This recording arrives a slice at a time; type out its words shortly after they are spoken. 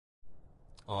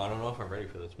Oh, I don't know if I'm ready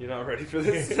for this. You're not ready for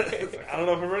this? I don't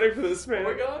know if I'm ready for this, man.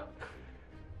 Oh my god.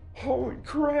 Holy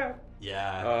crap.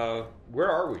 Yeah. Where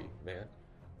are we, man?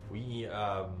 We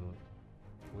are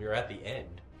at the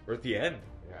end. We're at the end.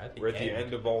 We're at the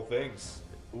end of all things.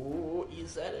 Ooh, you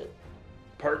said it.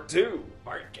 Part 2.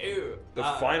 Part 2. The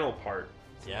final part.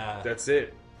 Yeah. That's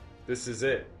it. This is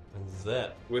it. This is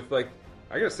it. With, like,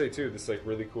 I gotta say, too, this, like,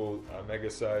 really cool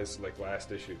mega-sized, like,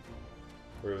 last issue.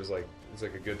 Where it was a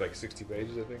good, like, 60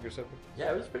 pages, I think, or something.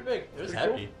 Yeah, it was pretty big. It was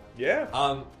pretty heavy. Cool.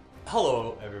 Yeah.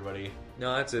 Hello, everybody.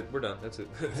 No, that's it. We're done. That's it.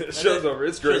 Show's over.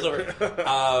 It's great. Show's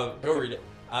over. Go read it.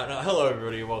 Hello,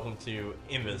 everybody. Welcome to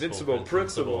Invincible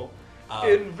Principle.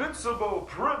 Invincible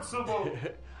Principle.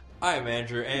 I am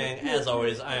Andrew, and as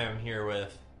always, I am here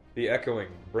with the echoing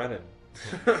Brennan.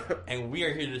 And we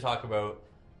are here to talk about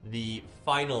the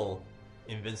final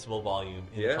Invincible volume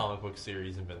in the comic book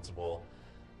series Invincible.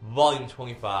 Volume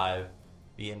 25,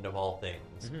 The End of All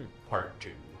Things, Part 2.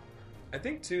 I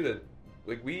think, too, that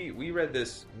like we read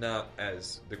this not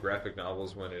as the graphic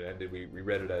novels when it ended. We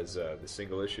read it as the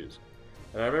single issues.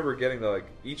 And I remember getting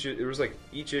each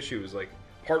issue was like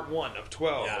part 1 of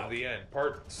 12 of the end,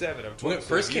 part 7 of 12. When it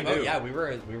first came out, we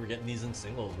were getting these in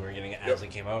singles. We were getting it as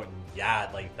it came out, and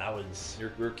that was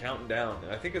we're counting down.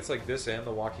 And I think it's like this and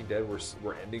The Walking Dead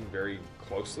were ending very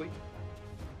closely.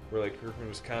 Where like Kirkman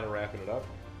was kind of wrapping it up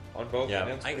on both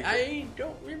ends. I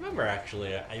don't remember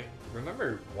actually. I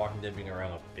remember Walking Dead being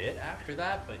around a bit after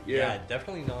that, but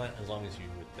definitely not as long as you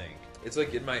would think. It's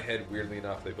like in my head, weirdly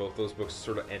enough, those books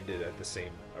sort of ended at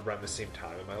around the same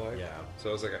time in my life. Yeah. So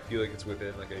I was like, I feel like it's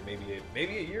within like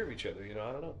maybe a year of each other. You know,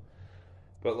 I don't know.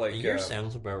 But like a year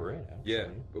sounds about right. Actually. Yeah.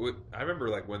 But I remember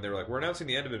like when they were like, we're announcing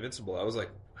the end of Invincible. I was like,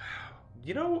 wow,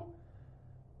 you know,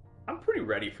 I'm pretty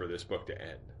ready for this book to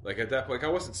end. Like at that point, like,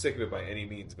 I wasn't sick of it by any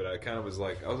means, but I kind of was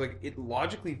like, it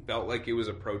logically felt like it was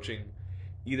approaching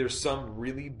either some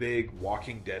really big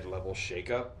Walking Dead level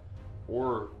shakeup,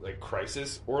 or like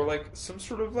crisis, or like some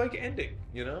sort of like ending,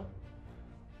 you know?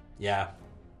 Yeah.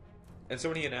 And so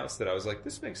when he announced that, I was like,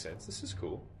 this makes sense. This is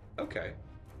cool. Okay.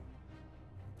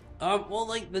 Well,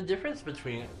 like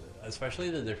especially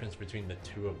the difference between the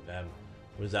two of them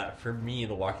was that for me,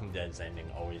 The Walking Dead's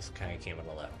ending always kind of came out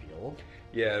of left field.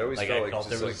 Yeah, it always felt like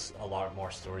there was a lot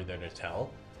more story there to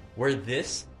tell. Where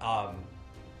this, I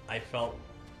felt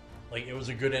like it was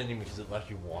a good ending because it left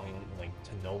you wanting like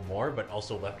to know more, but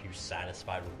also left you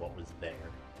satisfied with what was there.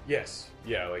 Yes,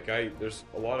 yeah. Like I noticed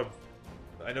a lot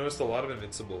of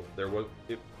Invincible. How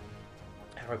do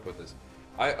I put this?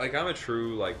 I'm a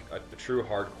true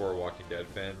hardcore Walking Dead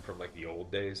fan from like the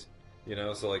old days, you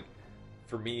know. So like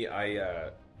for me,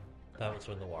 that was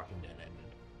when The Walking Dead ended.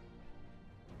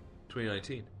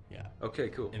 2019. Yeah. Okay,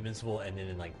 cool. Invincible ended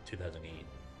in like 2008.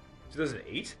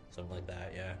 2008? Something like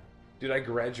that. Yeah. Dude, I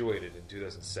graduated in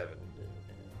 2007.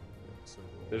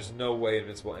 There's no way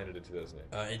Invincible ended in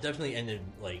 2008. It definitely ended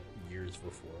like years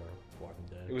before Walking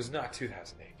Dead. It was not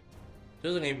 2008.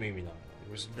 2008, maybe not.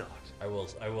 It was not. I will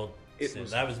say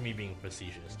that was me being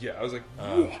facetious. Yeah, I was like,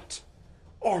 what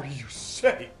are you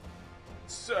saying,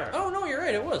 sir? Oh no, you're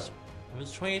right. It was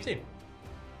 2018.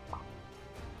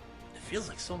 It feels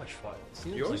like so much fun.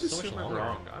 You always assume I'm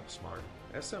wrong. I'm smart.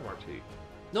 SMRT.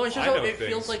 No, it's just it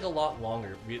feels like a lot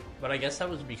longer. But I guess that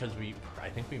was because I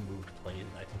think we moved places.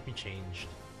 I think we changed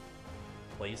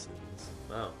places.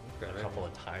 Oh, okay. A couple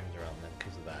of times around then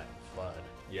because of that flood.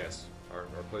 Yes, our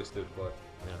place did flood.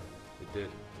 Yeah, it did.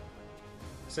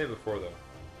 Same before though.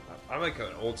 I'm like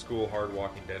an old school hard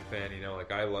Walking Dead fan. You know,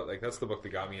 like I love that's the book that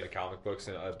got me into comic books,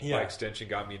 and by extension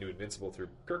got me into Invincible through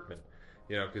Kirkman.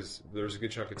 You know, because there was a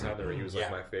good chunk of time there where he was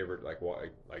like my favorite like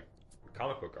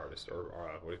comic book artist or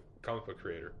comic book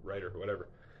creator, writer, whatever.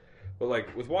 But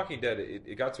like with Walking Dead,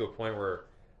 it got to a point where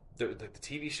the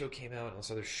TV show came out and all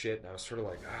this other shit, and I was sort of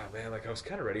like, man, like I was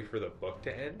kind of ready for the book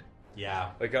to end. Yeah.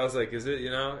 Like I was like, is it, you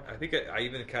know? I think I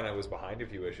even kind of was behind a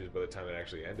few issues by the time it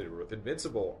actually ended. With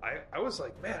Invincible, I was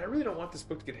like, man, I really don't want this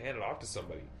book to get handed off to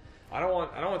somebody. I don't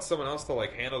want someone else to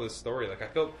like handle this story. Like I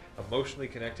felt emotionally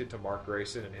connected to Mark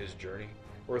Grayson and his journey.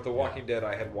 Where with The Walking Dead,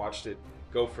 I had watched it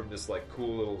go from this like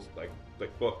cool little like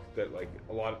book that like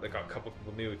a couple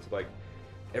people knew to like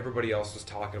everybody else was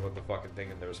talking about the fucking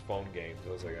thing, and there was phone games.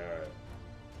 I was like, all right.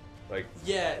 Like,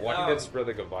 Walking Dead spread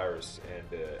like a virus,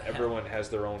 and everyone has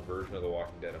their own version of The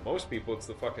Walking Dead. And most people, it's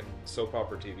the fucking soap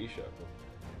opera TV show.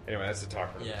 Anyway, that's the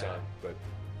talk for another time. But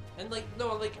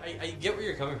I get where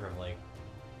you're coming from. Like,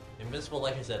 Invincible,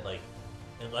 like I said, like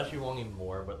it left you wanting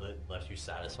more, but it left you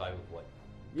satisfied with what.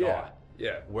 Yeah.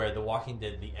 Where The Walking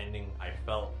Dead, the ending, I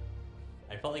felt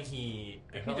like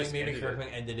Kirkman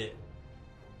ended it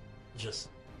just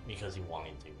because he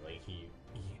wanted to. Like he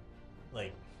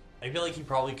like, I feel like he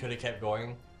probably could have kept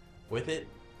going with it,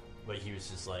 but he was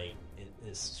just like,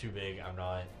 it's too big. I'm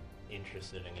not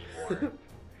interested anymore.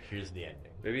 Here's the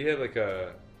ending. Maybe he had like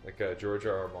a George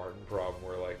R. R. Martin problem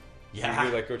where like he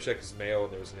would like go check his mail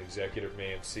and there was an executive from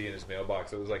AMC in his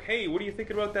mailbox that was like, "Hey, what are you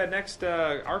thinking about that next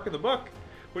arc in the book?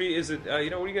 What are you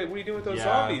doing with those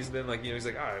zombies?" And then like he's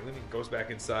like, and then he goes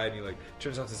back inside and he like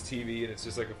turns on his TV and it's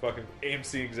just like a fucking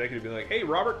AMC executive being like, "Hey,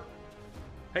 Robert,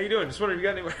 how you doing? Just wondering if you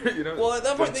got anywhere." Well, at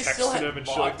that point they still had him and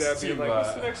shit like that, being like,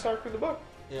 "What's the next arc in the book?"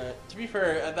 Yeah. To be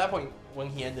fair, at that point when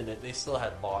he ended it, they still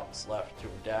had lots left to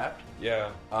adapt.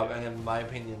 Yeah. And in my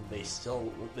opinion, they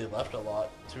left a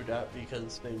lot to adapt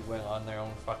because they went on their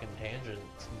own fucking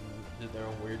tangents and did their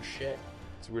own weird shit.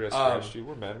 It's weird. I scratched you.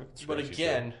 We're mad. But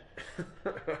again,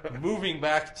 moving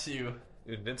back to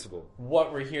Invincible,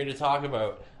 what we're here to talk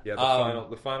about. Yeah,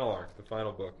 the final arc, the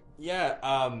final book.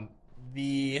 Yeah.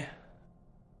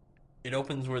 It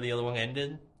opens where the other one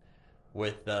ended,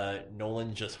 with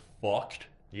Nolan just fucked.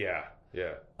 Yeah.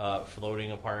 Floating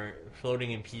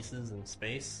in pieces in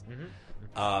space.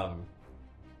 Mm-hmm.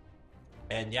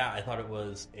 And yeah, I thought it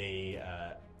was a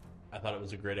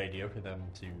great idea for them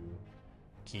to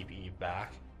keep Eve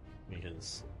back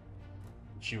because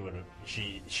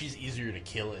she's easier to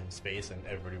kill in space and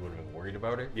everybody would have been worried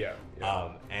about her. Yeah.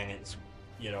 And it's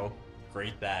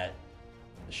great that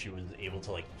she was able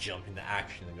to like jump into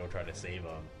action and go try to save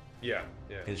him. Yeah.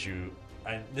 Because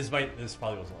this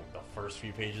probably wasn't like the first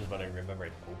few pages, but I remember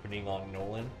it opening on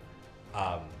Nolan,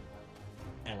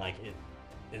 and like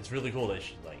it's really cool that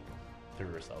she like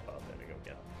threw herself out there to go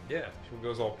get him. Yeah, she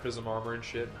goes all prism armor and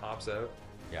shit and hops out.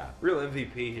 Yeah, real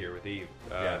MVP here with Eve.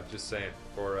 Just saying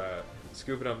for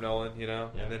scooping up Nolan,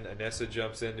 and then Anessa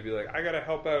jumps in to be like, I gotta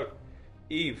help out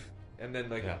Eve, and then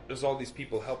like there's all these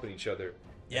people helping each other.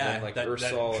 Yeah, and then, like that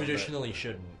traditionally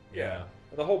shouldn't. Yeah.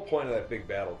 And the whole point of that big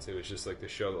battle too is just like to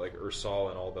show that like Ursal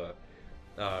and all the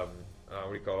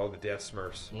all the Death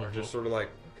Smurfs are just sort of like,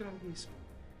 look at all these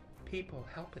people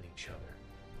helping each other.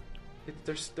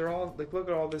 They're all like, look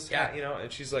at all this, and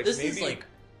she's like,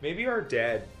 maybe our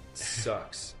dad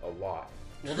sucks a lot.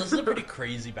 Well, this is a pretty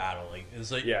crazy battle. Like,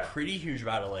 it's like a pretty huge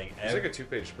battle. Like, it's like a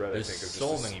 2-page spread. There's I think of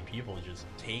so many people just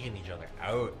taking each other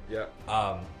out. Yeah.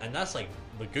 And that's like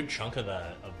the good chunk of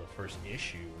the first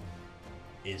issue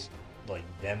is like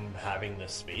them having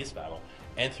this space battle,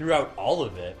 and throughout all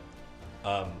of it,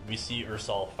 we see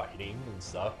Ursal fighting and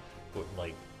stuff, but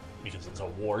like because it's a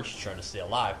war, she's trying to stay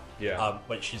alive. Yeah.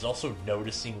 But she's also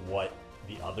noticing what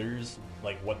the others,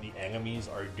 like what the enemies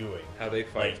are doing, how they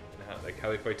fight, how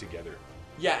they fight together.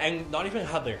 Yeah, and not even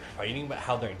how they're fighting, but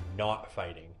how they're not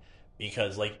fighting,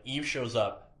 because like Eve shows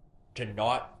up to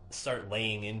not start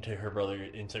laying into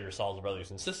Ursal's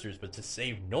brothers and sisters, but to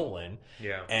save Nolan.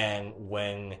 Yeah. And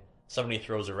when somebody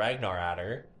throws a Ragnar at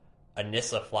her,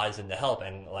 Anissa flies in to help,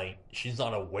 and like she's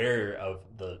not aware of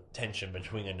the tension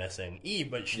between Anissa and Eve,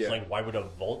 but she's like, why would a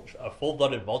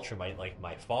full-blooded Viltrumite like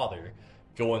my father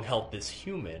go and help this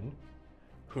human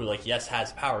who like yes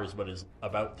has powers but is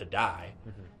about to die?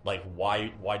 Mm-hmm. Like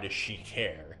why does she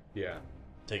care? Yeah.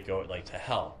 To go like to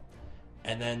help.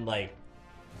 And then like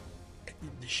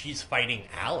she's fighting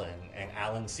Alan, and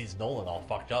Alan sees Nolan all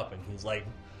fucked up, and he's like,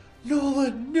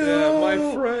 Nolan, no! Yeah,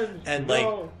 my friend! And no.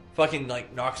 like fucking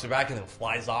like knocks her back and then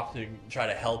flies off to try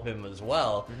to help him as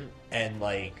well. Mm-hmm. And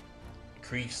like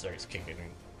Krieg starts kicking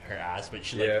her ass, but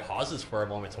she like pauses for a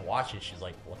moment to watch, and she's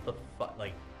like, what the fuck?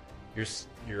 Like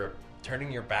you're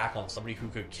turning your back on somebody who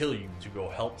could kill you to go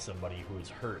help somebody who is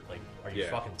hurt. Like, are you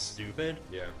fucking stupid?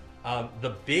 Yeah.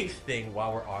 The big thing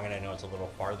while we're on it, I know it's a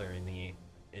little farther in the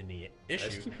issue. I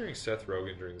just keep hearing Seth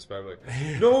Rogen during this fight, like,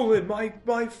 Nolan,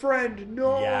 my friend,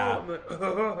 no. Yeah. I'm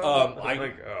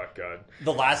like, oh god.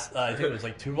 The last, I think it was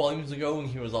like 2 volumes ago, when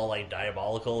he was all like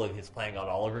diabolical and his plan got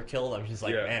Oliver killed. I'm just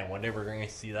like, man, one day we're going to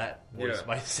see that voiced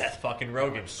by Seth fucking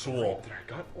Rogen. Cool. I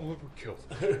got Oliver killed.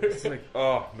 It's like,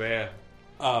 oh man.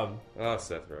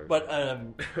 Seth Rogen. But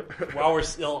while we're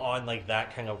still on like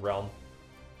that kind of realm,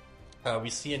 we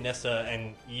see Anissa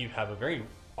and Eve have a very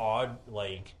odd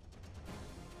like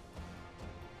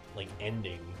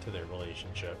ending to their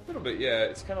relationship. A little bit, yeah.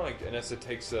 It's kind of like Anissa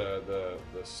takes the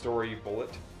story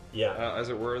bullet, as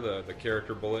it were, the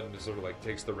character bullet, and just sort of like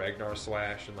takes the Ragnar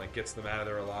slash and like gets them out of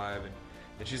there alive,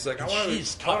 and she's like,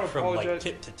 she's cut from like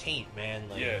tip to taint, man.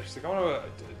 Like, she's like, I want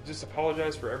to just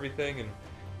apologize for everything and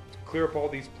clear up all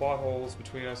these plot holes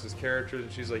between us as characters.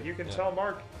 And she's like, you can tell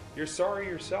Mark you're sorry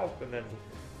yourself, and then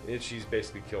and she's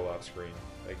basically killed off screen.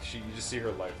 Like you just see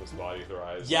her lifeless body with her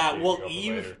eyes. Yeah, like, well,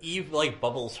 Eve like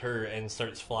bubbles her and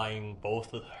starts flying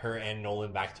both her and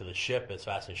Nolan back to the ship as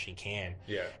fast as she can.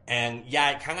 Yeah, and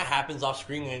yeah, it kind of happens off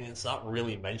screen and it's not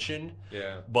really mentioned.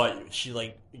 Yeah, but she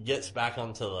like gets back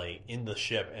onto like in the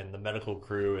ship, and the medical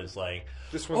crew is like,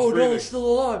 this one's "Oh breathing. no, it's still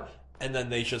alive." And then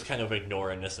they just kind of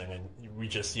ignore Innocent, and we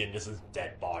just see Innocent's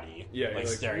dead body, like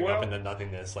staring up into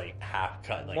nothingness, like half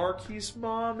cut. Like Marky's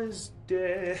mom is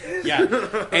dead.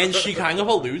 Yeah, and she kind of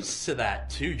alludes to that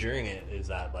too during it. Is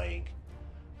that like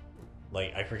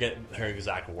I forget her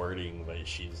exact wording, but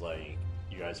she's like,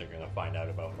 "You guys are gonna find out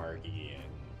about Marky,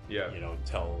 and you know,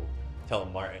 tell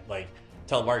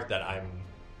Mark that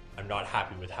I'm not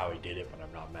happy with how I did it, but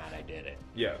I'm not mad I did it."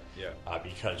 Yeah.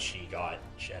 Because she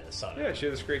had a son. Yeah, she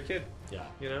had this great kid. Yeah,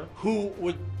 you know, who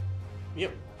would be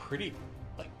a pretty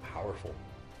like powerful.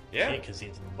 Yeah, because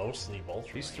he's mostly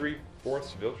Viltrumite. He's 3/4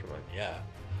 Viltrumite. Yeah,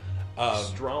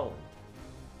 strong.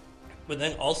 But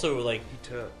then also like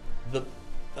tough. The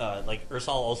like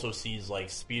Ursal also sees like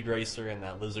Speed Racer and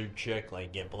that lizard chick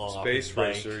like get blown off his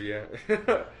bike. Space Racer,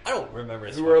 yeah. I don't remember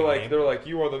his Who are like name. They're like,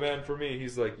 "You are the man for me."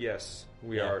 He's like, "Yes,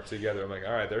 we are together." I'm like,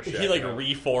 "All right, they're shit." He like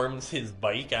reforms his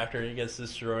bike after he gets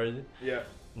destroyed. Yeah,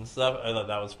 and stuff. I thought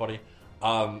that was funny.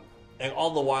 And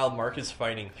all the while, Mark is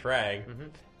fighting Thrag,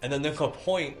 and then there's a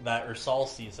point that Ursal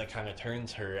sees that kind of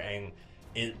turns her, and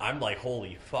I'm like,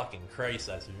 "Holy fucking Christ,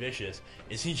 that's vicious!"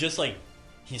 Is he just like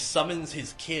he summons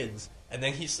his kids? And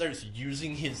then he starts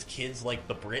using his kids like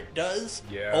the Brit does.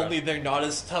 Yeah. Only they're not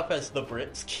as tough as the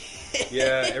Brit's kids.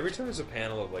 Yeah. Every time there's a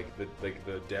panel of like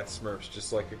the Death Smurfs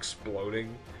just like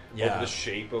exploding over the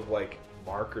shape of like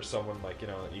Mark or someone like, you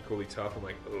know, equally tough, I'm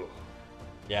like, ugh.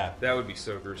 Yeah. That would be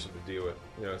so gruesome to deal with.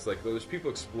 You know, it's like there's people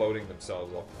exploding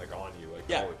themselves like on you, like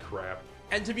holy crap.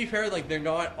 And to be fair, like they're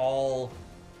not all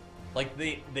like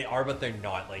they are, but they're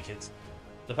not. Like it's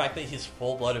the fact that he's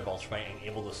full-blooded Viltrumite and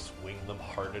able to swing them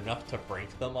hard enough to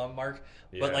break them on Mark.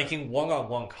 But like in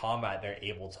one-on-one combat, they're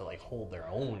able to like hold their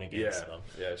own against them.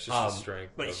 Yeah, it's just the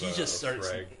strength. But he just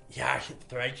starts. Thrag.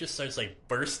 Thrag just starts like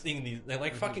bursting these. They're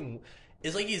like fucking.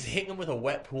 It's like he's hitting them with a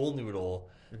wet pool noodle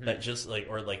that just like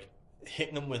or like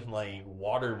hitting them with like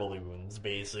water balloons.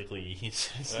 Basically, he's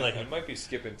just like. I might be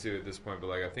skipping to at this point, but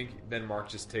like I think then Mark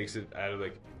just takes it out of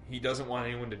like he doesn't want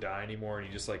anyone to die anymore, and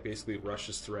he just like basically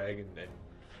rushes Thrag and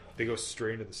they go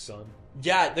straight into the sun.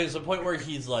 Yeah, there's a point where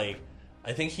he's like,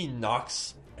 I think he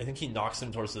knocks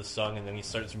him towards the sun, and then he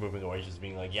starts moving away, just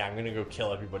being like, "Yeah, I'm gonna go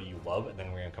kill everybody you love, and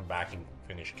then we're gonna come back and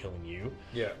finish killing you."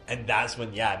 Yeah, and that's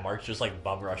when Mark just like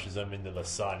bum rushes him into the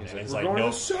sun, he's and like, it's "We're like, going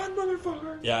 "No, to the sun,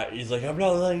 motherfucker!" Yeah, he's like, "I'm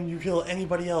not letting you kill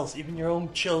anybody else, even your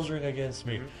own children, against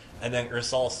me." And then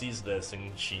Ursal sees this,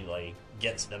 and she like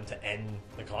gets them to end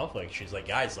the conflict. She's like,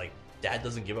 "Guys, like." Dad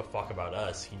doesn't give a fuck about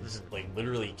us. He's like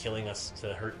literally killing us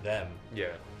to hurt them.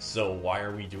 Yeah. So why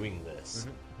are we doing this?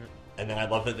 And then I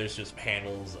love that there's just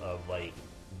panels of like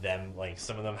them, like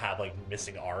some of them have like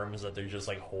missing arms that they're just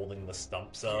like holding the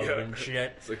stumps of and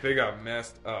shit. It's like they got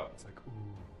messed up. It's like,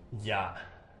 ooh. Yeah.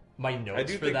 My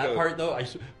notes for that part though,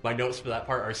 my notes for that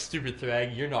part are stupid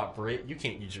Thrag. You're not Brit. You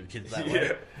can't use your kids that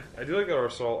way. I do like that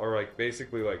Ursal are like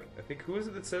basically like I think who is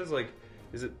it that says like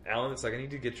is it Alan that's like I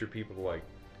need to get your people to like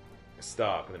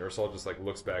stop, and then Ursula just like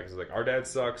looks back and is like, "Our dad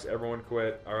sucks, everyone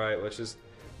quit, alright,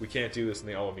 we can't do this," and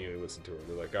they all immediately listen to her.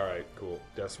 They're like, "Alright, cool,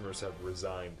 Death Smurfs have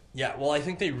resigned." Yeah, well I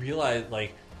think they realize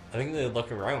like I think they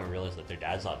look around and realize that their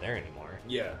dad's not there anymore.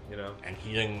 Yeah, you know. And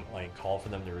he didn't like call for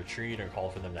them to retreat or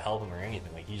call for them to help him or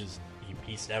anything. Like he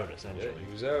pieced out essentially. Yeah,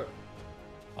 he was out.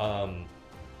 I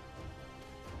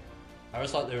always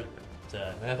thought and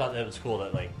I thought that was cool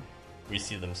that like we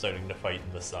see them starting to fight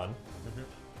in the sun.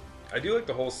 I do like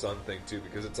the whole sun thing too,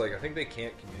 because it's like I think they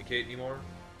can't communicate anymore,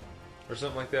 or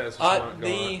something like that. It's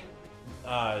just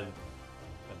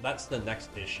that's the next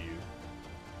issue,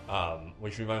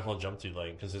 which we might as well jump to,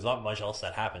 like, because there's not much else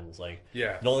that happens. Like,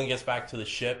 Nolan gets back to the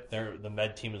ship. The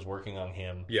med team is working on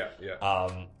him.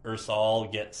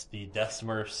 Ursal gets the Death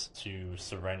Smurfs to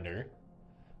surrender,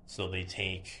 so they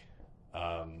take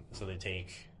them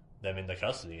into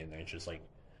custody, and they're just like.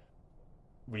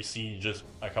 We see just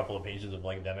a couple of pages of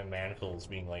like them in manacles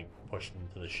being like pushed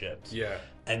into the ships. Yeah.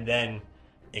 And then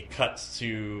it cuts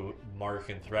to Mark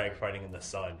and Thrag fighting in the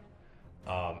sun.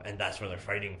 And that's where they're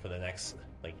fighting for the next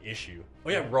like issue. Oh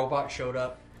yeah, Robot showed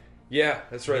up. Yeah,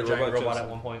 that's right. Robot at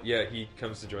one point. Yeah, he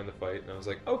comes to join the fight, and I was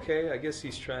like, okay, I guess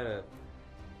he's trying to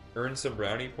earn some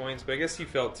brownie points, but I guess he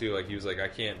felt too like he was like, I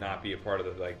can't not be a part of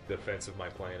the like defense of my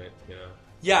planet, you know?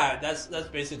 Yeah, that's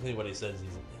basically what he says. He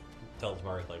tells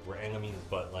Mark like we're enemies,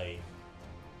 but like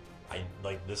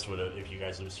this would have, if you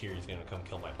guys lose here, he's gonna come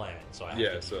kill my planet. So I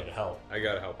have to need to help. I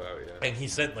gotta help out. Yeah. And he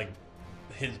said like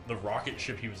the rocket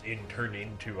ship he was in turned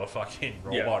into a fucking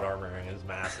robot armor and is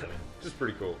massive. Which is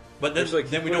pretty cool. But then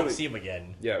then we don't see him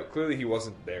again. Yeah, clearly he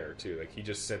wasn't there too. Like he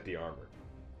just sent the armor.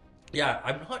 Yeah,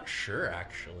 I'm not sure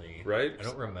actually. Right? I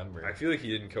don't remember. I feel like he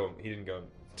didn't come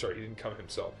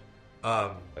himself.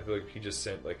 I feel like he just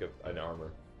sent like an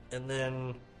armor. And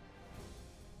then,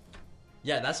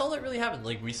 yeah, that's all that really happened.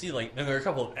 Like we see, like, and there are a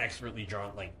couple of expertly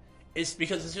drawn, like, it's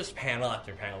because it's just panel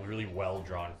after panel, really well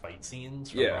drawn fight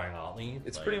scenes from Ryan Otley.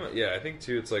 It's like, pretty much, I think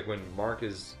too. It's like when Mark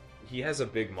he has a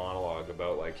big monologue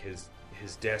about like his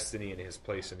destiny and his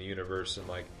place in the universe and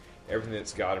like everything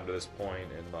that's got him to this point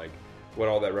and like what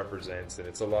all that represents. And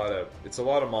it's a lot of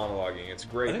monologuing. It's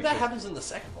great. I think that happens in the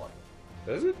second one.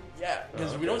 Does it? Yeah,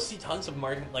 because we don't see tons of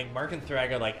Mark and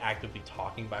Thrag are like actively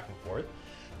talking back and forth.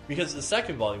 Because the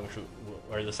second volume,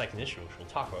 or the second issue, which we'll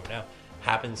talk about now,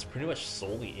 happens pretty much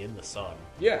solely in the sun.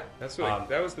 Yeah, that's what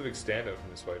that was the big standout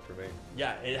from this fight for me.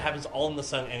 Yeah, it happens all in the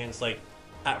sun, and it's like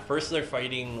at first they're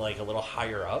fighting like a little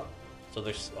higher up, so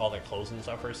all their clothes and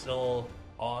stuff are still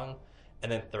on,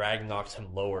 and then Thrag knocks him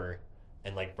lower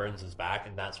and like burns his back,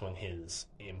 and that's when his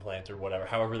implant or whatever,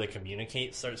 however they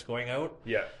communicate, starts going out.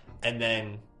 Yeah. And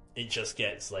then it just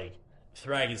gets like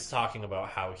Thrag is talking about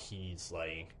how he's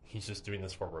just doing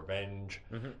this for revenge.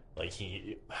 Mm-hmm. Like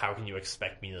how can you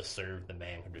expect me to serve the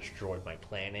man who destroyed my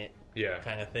planet? Yeah.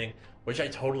 Kind of thing. Which I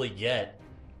totally get.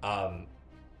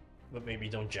 But maybe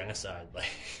don't genocide. Like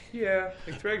yeah,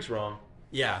 like Thrag's wrong.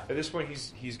 Yeah. At this point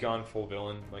he's gone full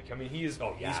villain. Like I mean he's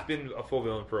been a full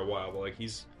villain for a while, but like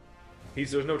he's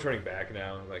there's no turning back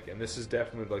now. Like, and this is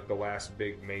definitely like the last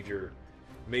big major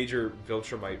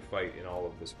Viltrumite fight in all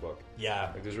of this book. Yeah.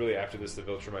 Like, there's really after this, the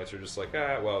Viltrumites are just like,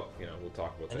 we'll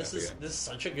talk about that. And this is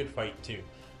such a good fight too.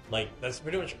 Like, that's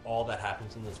pretty much all that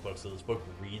happens in this book. So this book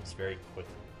reads very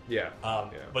quickly. Yeah.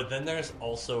 But then there's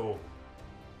also,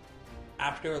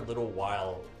 after a little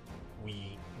while,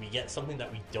 we get something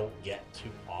that we don't get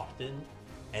too often,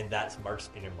 and that's Mark's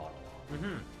inner monologue.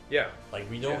 Mm-hmm. Yeah. Like,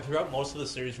 we don't, throughout most of the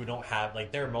series, we don't have,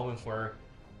 like, there are moments where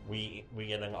we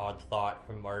get an odd thought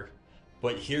from Mark,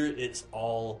 but here it's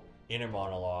all inner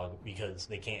monologue because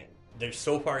they're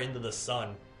so far into the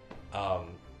sun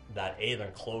that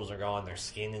their clothes are gone, their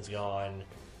skin is gone.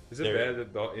 Is it bad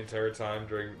that the entire time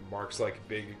during Mark's, like,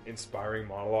 big inspiring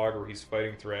monologue where he's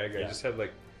fighting Thrag, I just had,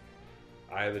 like,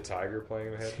 Eye of the Tiger playing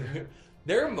in my head?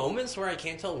 There are moments where I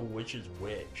can't tell which is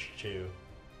which, too.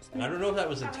 I don't know if that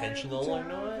was intentional or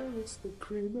not. It's the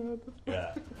cream of the...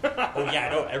 Yeah. Oh yeah, I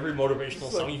know every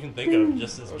motivational song you can think of.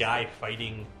 Just this guy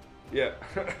fighting. Yeah.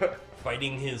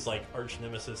 Fighting his like arch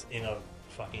nemesis in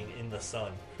the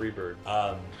sun. Freebird.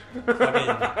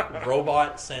 Fucking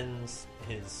robot sends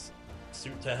his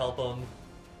suit to help him.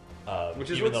 Which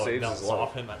is even what though saves it melts his life.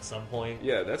 off him at some point.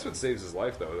 Yeah, that's what saves his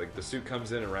life though. Like the suit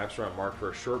comes in and wraps around Mark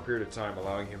for a short period of time,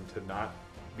 allowing him to not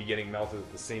be getting melted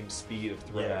at the same speed of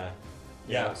Thrag. Yeah.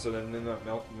 Yeah. So then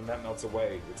when that melts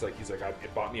away, it's like he's like,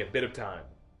 it bought me a bit of time.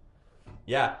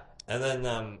 Yeah, and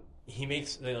then he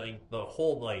makes like the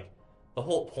whole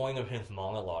point of his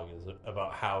monologue is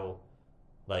about how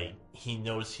like he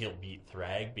knows he'll beat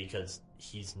Thrag because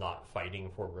he's not fighting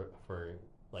for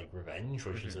like revenge,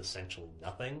 which is essentially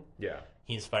nothing. Yeah,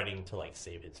 he's fighting to like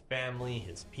save his family,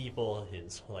 his people,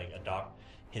 his like adopt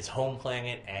his home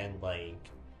planet, and like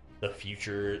the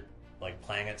future like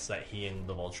planets that he and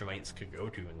the Viltrumites could go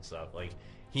to and stuff. Like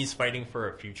he's fighting for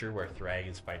a future where Thrag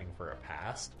is fighting for a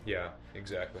past. Yeah,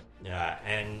 exactly. Yeah,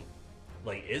 and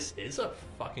like it's a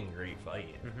fucking great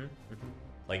fight. Mm-hmm. Mm-hmm.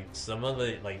 Like some of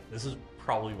the this is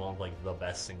probably one of like the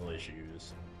best single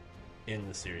issues in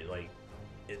the series. Like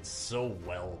it's so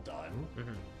well done.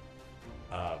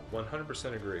 Mm-hmm.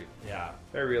 100% agree. Yeah.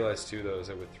 I realized too though is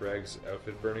that with Thrag's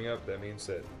outfit burning up, that means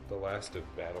that the last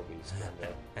of Battle Beast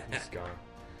he's gone.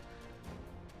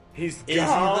 Is he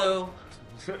though?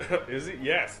 Is he?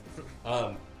 Yes.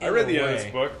 I read the end of this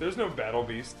book. There's no Battle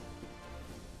Beast.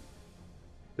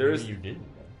 You didn't.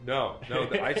 No.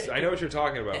 I know what you're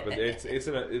talking about, but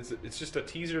it's just a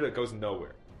teaser that goes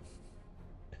nowhere.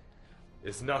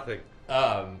 It's nothing.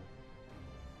 But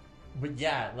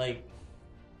yeah, like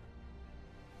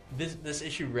this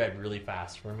issue read really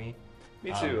fast for me.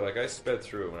 Me too. Like I sped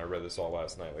through it when I read this all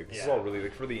last night. Like this is all really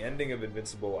like for the ending of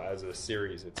Invincible as a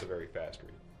series. It's a very fast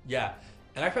read. Yeah,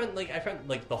 and I found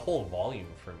the whole volume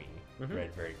for me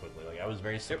read very quickly. Like I was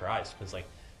very surprised because like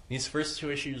these first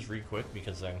two issues read quick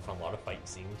because I found a lot of fight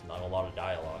scenes, not a lot of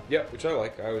dialogue. Yeah, which I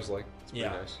like. I always like. It's pretty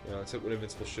nice. You know, that's what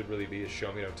Invincible should really be: is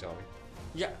show me, don't tell me.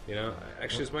 Yeah. You know,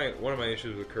 actually, it's one of my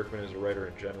issues with Kirkman as a writer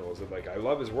in general is that like I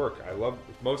love his work. I love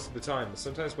most of the time.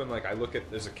 Sometimes when like I look at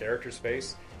there's a character's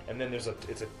face and then it's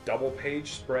a double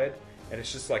page spread and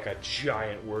it's just like a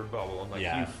giant word bubble. I'm like,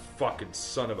 you fucking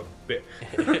son of a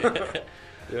bitch.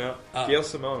 You know, Gail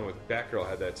Simone with Batgirl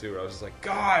had that too. Where I was just like,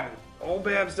 God, all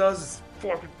Babs does is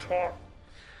fucking talk.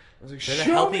 I was like,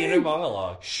 show me inner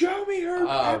monologue. Show me her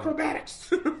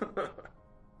acrobatics.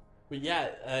 But yeah,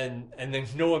 and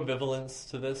there's no ambivalence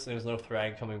to this. There's no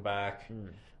Thrag coming back.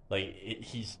 Like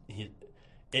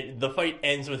the fight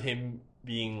ends with him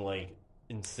being like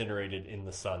incinerated in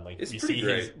the sun. Like it's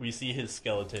we see his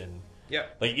skeleton. Yeah.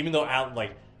 Like even though Alan,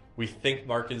 like we think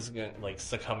Mark is like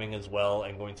succumbing as well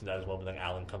and going to die as well, but then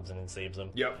Alan comes in and saves him.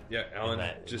 Yep. Yeah. Alan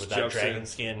just with jumps that dragon in.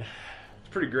 skin. It's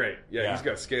pretty great. Yeah, he's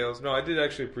got scales. No, I did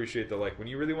actually appreciate that. Like when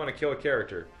you really want to kill a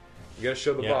character. You gotta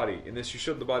show the body. In this, you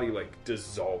showed the body, like,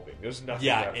 dissolving. There's nothing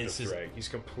left of Thrag. He's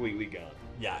completely gone.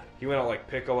 Yeah. He went out like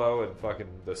Piccolo and fucking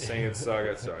the Saiyan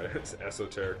Saga. Sorry, it's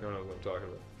esoteric. No one knows what I'm talking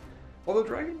about. Although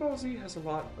Dragon Ball Z has a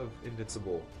lot of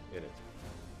Invincible in it.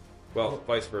 Well,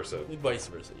 vice versa. Vice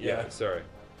versa, yeah. Sorry.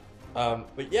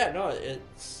 But yeah, no,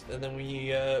 it's... And then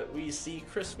we see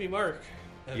Crispy Mark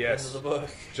at the end of the book.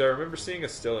 Which I remember seeing a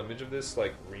still image of this,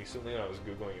 like, recently when I was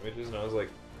Googling images, and I was like,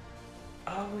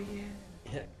 oh, yeah.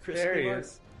 Yeah, there he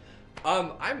is.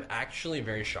 I'm actually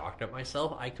very shocked at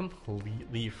myself. I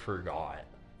completely forgot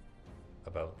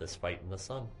about this fight in the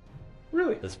sun.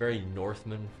 Really? This very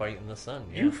Northman fight in the sun.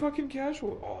 Yeah. You fucking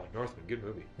casual. Oh, Northman, good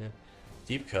movie. Yeah.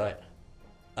 Deep cut.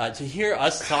 To hear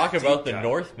us talk about the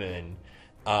Northman,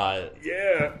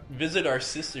 visit our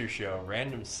sister show,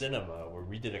 Random Cinema, where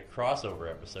we did a crossover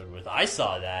episode with I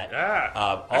Saw That,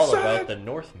 all about the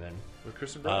Northman. With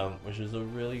Kristen Bell. Which is a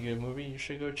really good movie. You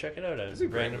should go check it out at It's a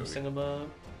great Random movie. Cinema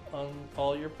on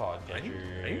all your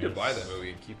podcatchers. I need to buy that movie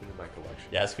and keep it in my collection.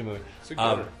 Yeah, it's a good movie. It's a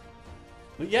good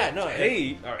but yeah, no.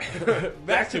 Hey, all right.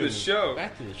 back to the show.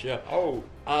 Back to the show. Oh,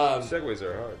 segues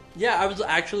are hard. Yeah, I was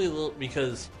actually a little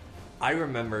because I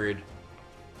remembered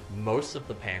most of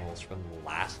the panels from the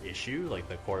last issue, like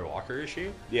the Cory Walker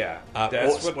issue. Yeah,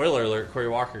 spoiler alert: Cory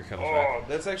Walker comes back. Oh,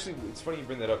 that's actually it's funny you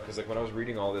bring that up because like when I was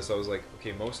reading all this, I was like,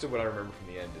 okay, most of what I remember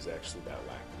from the end is actually that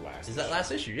last. Is that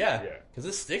last issue? Yeah, because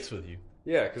it sticks with you.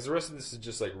 Yeah, because the rest of this is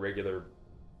just like regular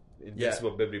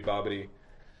Invincible bibbity bobbity,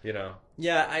 you know.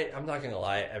 Yeah, I'm not gonna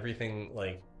lie. Everything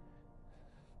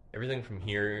from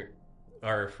here,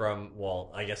 or from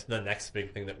I guess the next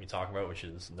big thing that we talk about, which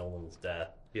is Nolan's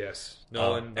death. Yes,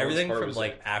 Nolan. Everything from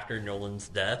like after Nolan's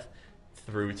death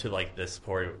through to like to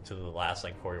the last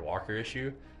like Cory Walker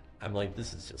issue. I'm like,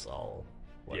 this is just all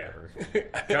whatever.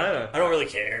 Yeah. Kinda. I don't really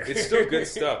care. It's still good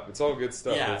stuff. It's all good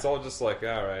stuff. Yeah. It's all just like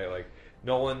all right. Like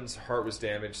Nolan's heart was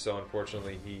damaged, so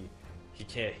unfortunately he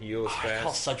can't heal as fast. I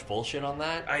call such bullshit on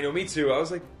that. I know, me too. I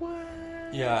was like, what?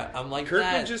 Yeah, I'm like,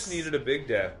 Kirkman just needed a big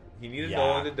death. He needed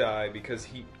Nolan to die because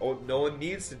Nolan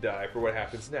needs to die for what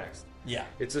happens next. Yeah.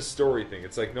 It's a story thing.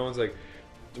 It's like Nolan's like,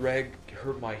 Thrag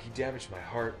he damaged my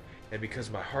heart, and because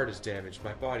my heart is damaged,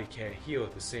 my body can't heal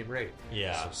at the same rate.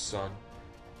 Yeah. So son,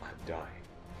 I'm dying.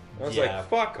 I was like,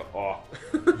 fuck off.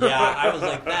 Yeah, I was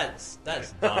like, that's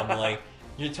dumb. Like,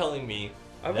 you're telling me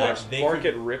I've watched Mark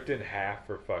get ripped in half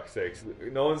for fuck's sakes.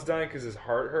 Nolan's dying because his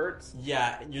heart hurts.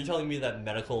 Yeah, you're telling me that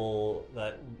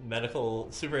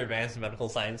super advanced medical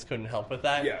science couldn't help with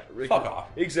that? Yeah, fuck off.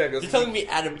 Exactly. You're telling me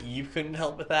Adam Eve couldn't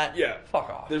help with that? Yeah,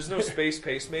 fuck off. There's no space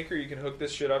pacemaker you can hook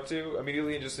this shit up to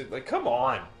immediately and just like, come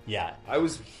on. Yeah, I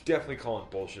was definitely calling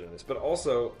bullshit in this, but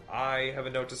also I have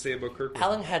a note to say about Kirkman.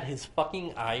 Alan had his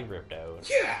fucking eye ripped out.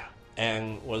 Yeah.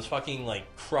 And was fucking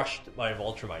like crushed by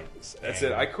Vultramites. That's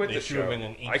it. I quit the show.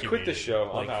 I quit the show.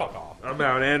 Like, I'm out. Fuck off. I'm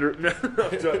out, Andrew. No,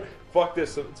 I'm done. Fuck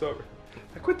this. It's over.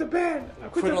 I quit the band. I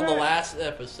quit on the last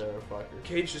episode, fucker.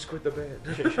 Cage just quit the band.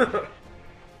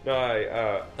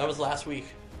 No, that was last week.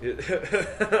 I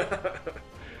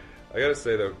gotta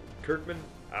say though, Kirkman.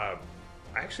 I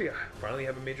finally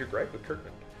have a major gripe with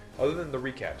Kirkman. Other than the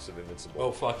recaps of Invincible.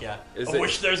 Oh, fuck yeah. I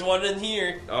wish there's one in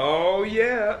here. Oh,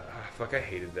 yeah. Fuck, I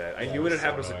hated that. I knew when it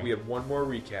happened. I was like, we have one more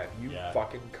recap. You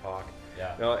fucking cock.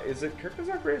 Yeah. No, Kirkman's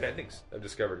not great at endings, I've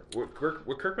discovered. What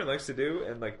Kirkman likes to do,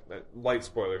 and like, light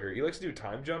spoiler here, he likes to do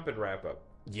time jump and wrap up.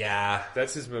 Yeah.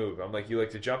 That's his move. I'm like, you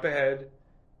like to jump ahead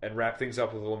and wrap things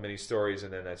up with little mini stories,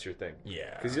 and then that's your thing.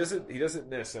 Yeah. Because he doesn't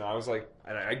miss, and I was like,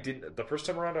 and I didn't, the first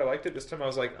time around I liked it, this time I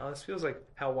was like, oh, this feels like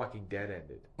how Walking Dead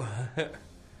ended.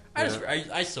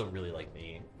 I still really like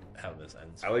how this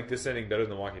ends. I like this ending better than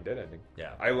the Walking Dead ending.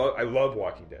 Yeah. I love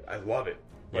Walking Dead. I love it.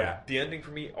 But yeah. The ending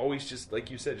for me always just, like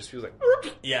you said, just feels like...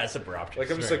 Yeah, it's abrupt. Like,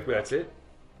 I'm just like, that's it?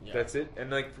 Yeah. That's it.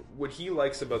 And like what he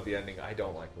likes about the ending, I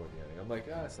don't like about the ending. I'm like,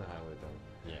 that's not how I would have done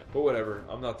it. Yeah. But whatever.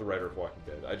 I'm not the writer of Walking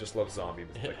Dead. I just love zombie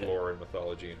like lore and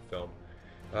mythology and film.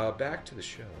 Back to the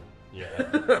show.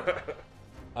 Yeah.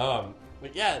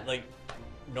 But yeah, like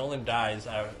Nolan dies.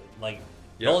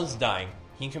 Nolan's dying.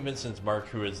 He convinces Mark,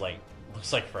 who is like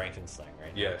looks like Frankenstein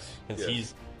right now. Yes. Because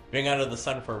he's been out of the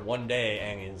sun for one day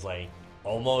and is like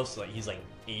almost like he's like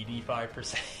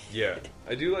 85%. Yeah,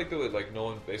 I do like like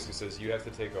Nolan basically says you have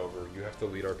to take over, you have to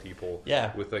lead our people.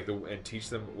 Yeah. With like and teach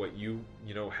them what you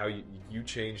know how you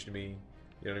changed me.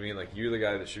 You know what I mean? Like you're the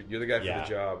guy you're the guy for the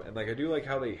job. And like I do like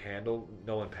how they handle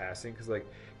Nolan passing because like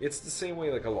it's the same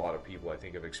way like a lot of people I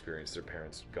think have experienced their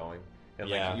parents going. And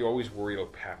like you always worry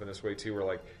it'll happen this way too, where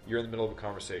like you're in the middle of a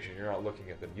conversation, you're not looking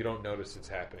at them, you don't notice it's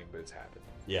happening, but it's happened.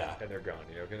 Yeah. And they're gone,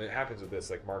 you know. And it happens with this,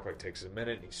 like Mark like takes a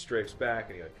minute and he strafes back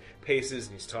and he like paces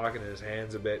and he's talking in his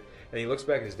hands a bit and he looks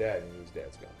back at his dad and his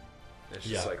dad's gone. And it's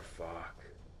just like fuck.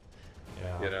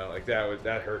 Yeah. You know, like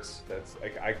that hurts. That's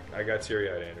like I got teary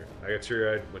eyed, Andrew. I got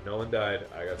teary eyed when Nolan died.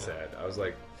 I got sad. I was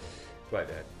like, bye,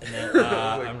 Dad. And then,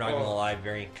 I'm not gonna lie,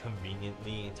 very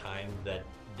conveniently timed that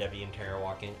Debbie and Tara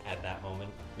walk in at that moment.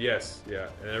 Yes, yeah,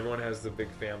 and everyone has the big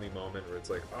family moment where it's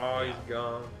like, oh, he's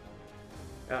gone.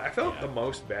 And I felt the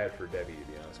most bad for Debbie,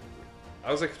 to be honest with you.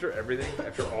 I was like, after everything,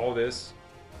 after all this,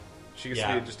 she gets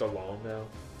to be just alone now.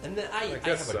 And then I that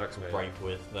have sucks, a gripe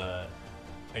with I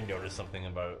noticed something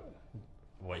about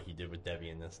what he did with Debbie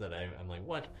in this that I'm like,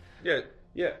 what? Yeah.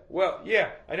 Well, yeah.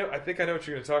 I know. I think I know what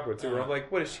you're going to talk about too. Where I'm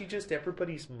like, what is she just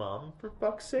everybody's mom for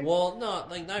fuck's sake? Well, no,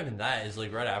 like not even that. Is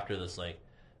like right after this, like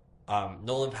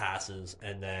Nolan passes,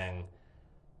 and then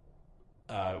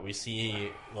we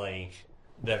see like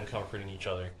them comforting each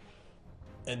other,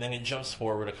 and then it jumps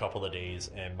forward a couple of days,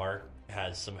 and Mark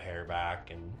has some hair back,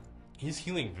 and he's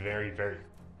healing very, very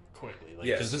quickly. Like,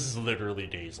 because this is literally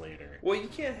days later. Well, you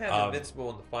can't have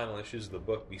Invincible in the final issues of the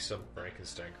book be some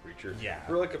Frankenstein creature. Yeah.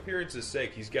 For like appearance's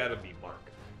sake, he's got to be Mark.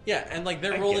 Yeah, and like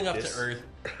they're rolling up to Earth,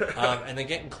 and they're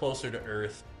getting closer to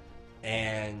Earth,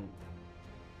 and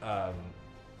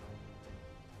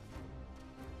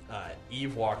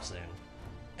Eve walks in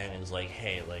and is like,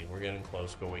 "Hey, like we're getting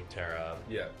close. Go wake Tara up."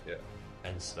 Yeah,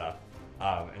 and stuff.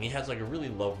 And he has like a really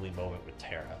lovely moment with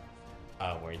Tara,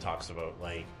 where he talks about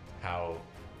like how,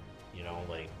 you know,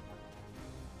 like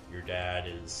your dad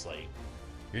is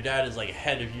like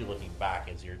ahead of you looking back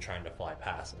as you're trying to fly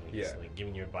past him. He's like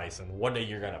giving you advice, and one day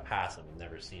you're gonna pass him and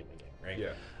never see him again, right?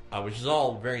 Yeah. Which is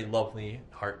all very lovely,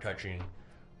 heart touching.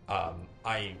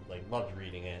 I like loved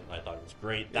reading it. I thought it was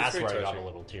great. That's where I got a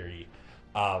little teary.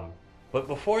 But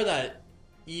before that,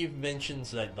 Eve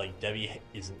mentions that like Debbie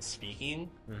isn't speaking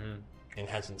and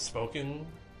hasn't spoken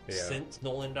since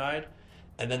Nolan died.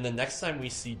 And then the next time we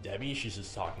see Debbie, she's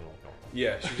just talking like normal.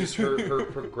 Yeah, she just her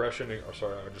progression. Or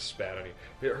sorry, I just spat on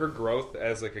you. Her growth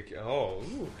as like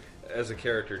as a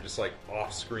character, just like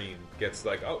off screen, gets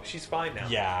like, oh, she's fine now.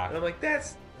 Yeah, and I'm like,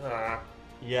 that's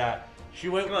yeah. She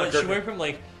went from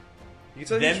like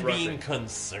them being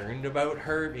concerned about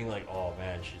her, being like, oh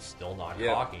man, she's still not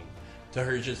talking, to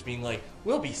her just being like,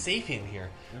 we'll be safe in here.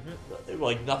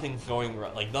 Like nothing's going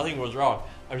wrong. Like nothing was wrong.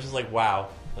 I was just like, wow.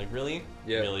 Like really?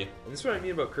 Yeah. Really? And this is what I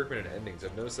mean about Kirkman and endings.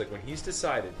 I've noticed like when he's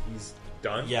decided he's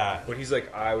done. Yeah. When he's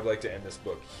like, I would like to end this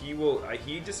book, he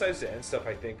decides to end stuff.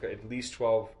 I think at least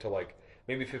 12 to like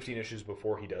maybe 15 issues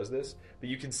before he does this. But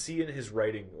you can see in his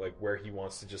writing like where he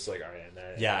wants to just like, all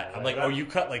right, I'm like, oh, you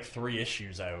cut like 3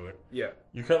 issues out. Yeah.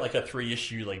 You cut like a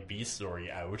 3-issue like B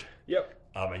story out. Yep.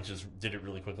 And just did it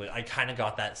really quickly. I kind of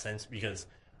got that sense because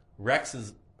Rex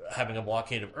is having a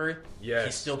blockade of Earth. Yes.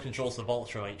 He still controls the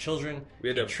Ultramite children.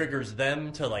 It triggers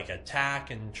them to like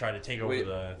attack and try to take over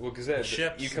the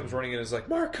ships. He comes running in and is like,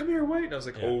 Mark, come here, wait. And I was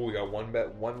like, oh, we got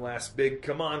one last big,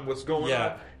 come on, what's going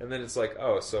on? And then it's like,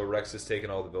 oh, so Rex is taking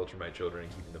all the Viltrumite children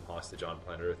and keeping them hostage on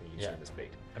planet Earth and using them as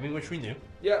bait. I mean, which we knew.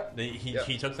 Yeah.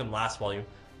 He took them last volume.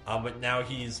 But now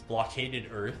he's blockaded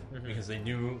Earth because he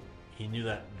knew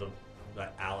that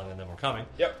that Alan and them were coming.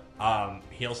 Yep.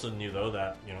 He also knew though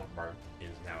that Mark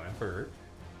is now Emperor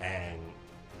and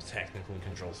technically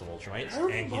controls the Ultramites,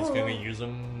 and he's going to use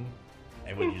them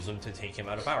and would use them to take him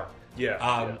out of power.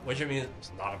 Yeah. Which I mean,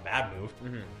 it's not a bad move.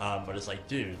 But it's like,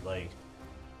 dude, like,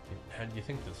 how do you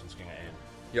think this was going to end?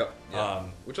 Yep. Yeah.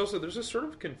 Which also, there's a sort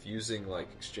of confusing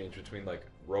like exchange between like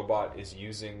Robot is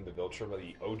using the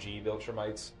OG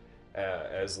Viltrumites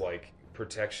as like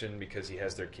protection because he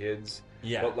has their kids.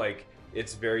 Yeah. But like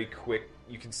it's very quick.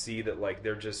 You can see that like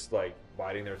they're just like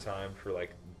biding their time for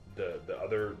like the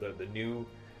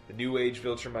the New Age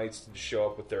Viltrumites show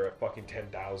up with their fucking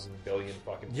 10,000 billion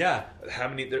fucking. Yeah. How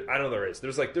many? I know there is.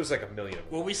 There's like a million of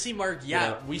them. Well, we see Mark.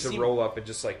 Yeah, we see roll up and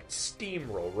just like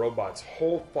steamroll robots.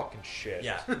 Whole fucking shit.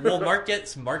 Yeah. Well, Mark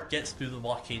gets through the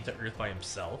blockade to Earth by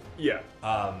himself. Yeah.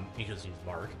 Because he's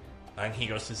Mark. And he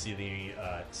goes to see the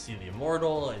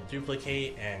Immortal and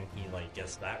Duplicate, and he like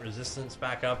gets that resistance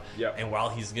back up. Yep. And while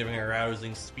he's giving a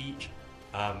rousing speech,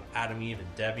 Adam, Eve,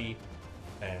 and Debbie,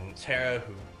 and Tara,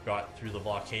 who got through the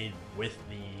blockade with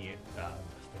the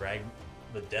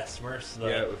Death Smurfs,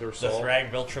 with Ursal. the Thrag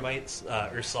Viltrumites,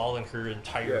 Ursal and her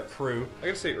entire crew. I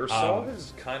gotta say, Ursal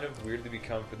has kind of weirdly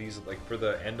become for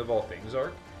the End of All Things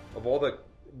arc, of all the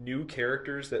new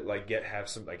characters that like have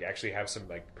some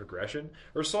progression.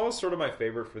 Ursal is sort of my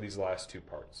favorite for these last two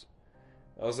parts.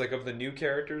 I was like, of the new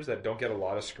characters that don't get a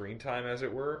lot of screen time, as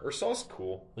it were, Ursal's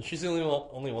cool. But she's the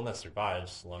only one that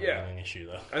survives longer than an issue,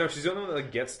 though. I know, she's the only one that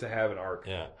like, gets to have an arc.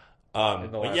 Yeah.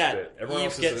 In the last bit. Everyone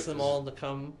else gets them all to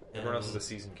come. Everyone else is a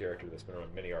seasoned character that's been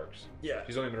around many arcs. Yeah.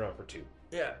 She's only been around for 2.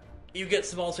 Yeah. Eve gets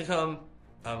them all to come.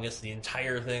 Gets the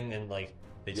entire thing, and like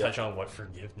they touch on what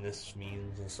forgiveness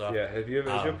means and stuff. Yeah. Have you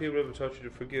people ever taught you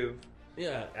to forgive?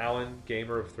 Yeah. Alan,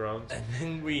 Gamer of Thrones. And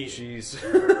then Jeez.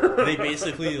 They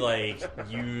basically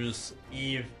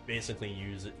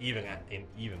Eve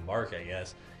and Mark, I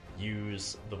guess,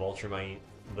 use the Viltrumite,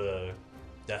 the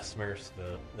Death Smurfs,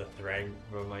 the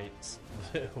Thragomites,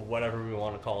 whatever we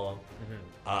want to call them.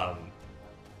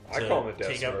 I call them the Death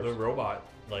take out the robot,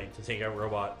 to take out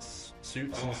robots'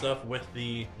 suits and stuff with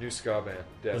the new ska band.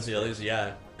 With the others,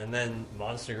 yeah. And then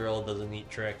Monster Girl does a neat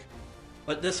trick.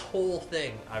 But this whole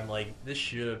thing, I'm like, it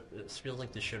feels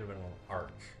like this should have been an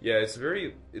arc. Yeah, it's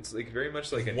very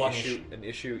much like an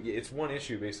issue. Yeah, it's one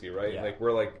issue basically, right? Yeah.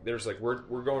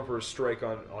 We're going for a strike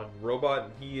on Robot,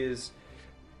 and he is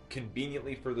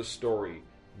conveniently for the story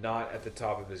not at the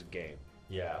top of his game.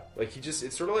 Yeah, like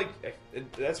it's sort of like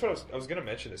that's what I was going to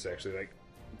mention this actually. Like,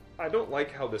 I don't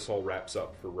like how this all wraps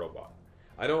up for Robot.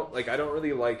 I don't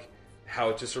really like how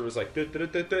it just sort of is like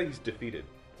he's defeated.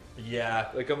 Yeah,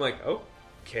 like I'm like,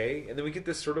 okay, and then we get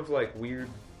this sort of like weird,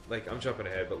 like I'm jumping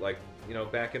ahead, but like, you know,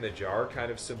 back in the jar kind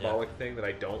of symbolic thing that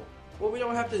I don't. Well, we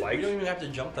don't even have to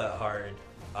jump that hard.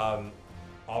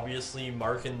 Obviously,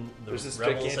 Mark and the there's this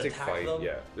rebels gigantic attack fight. them.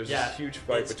 Yeah, there's this huge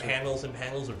fight it's between panels and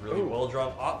panels of really well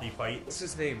drawn Otley fights. What's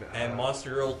his name? And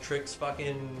Monster Girl tricks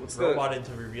fucking Robot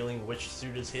into revealing which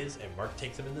suit is his, and Mark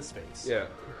takes him into space. Yeah,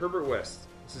 Herbert West.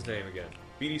 What's his name again?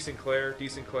 B.D. Sinclair, D.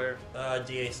 Sinclair,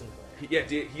 D.A. Sinclair. He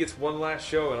gets one last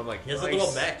show, and I'm like, he has nice. a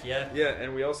little mech, yeah. Yeah,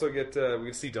 and we also get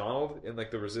we see Donald in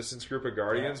like the Resistance group of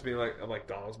Guardians, being like, I'm like,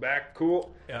 Donald's back,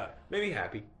 cool. Yeah, made me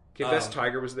happy. Okay, Best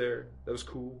Tiger was there. That was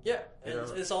cool. Yeah,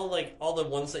 it's all like all the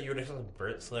ones that you would expect.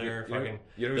 Britt's there.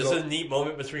 There's a neat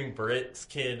moment between Britt's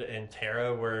kid and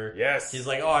Tara where he's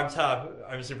like, "Oh, I'm tough.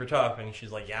 I'm super tough," and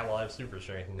she's like, "Yeah, well, I have super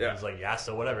strength." And he's like, "Yeah,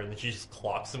 so whatever." And then she just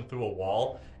clocks him through a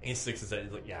wall, and he sticks his head.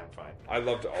 He's like, "Yeah, I'm fine." I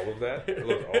loved all of that. By the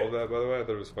way. I thought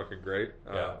it was fucking great.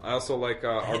 I also like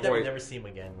our boy. I never see him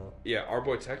again though. Yeah, our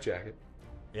boy Tech Jacket.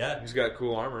 Yeah, he's got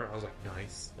cool armor. I was like,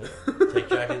 nice. Tech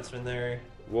Jacket's been there.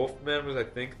 Wolfman was, I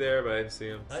think, there, but I didn't see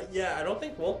him. I don't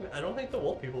think the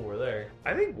Wolf people were there.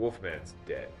 I think Wolfman's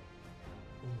dead.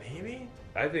 Maybe.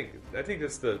 I think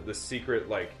that's the secret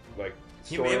like.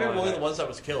 He may have been one of the ones that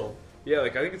was killed. Yeah,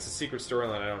 like I think it's a secret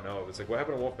storyline I don't know. It's like, what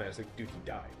happened to Wolfman? It's like, dude, he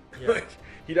died. Yeah. Like,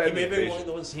 he died. He may have been one of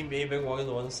the ones. He may have been one of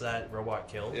the ones that Robot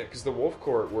killed. Yeah, because the Wolf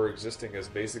Corps were existing as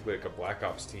basically like a Black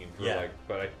Ops team for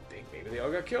but I think maybe they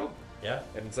all got killed. Yeah,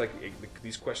 and it's like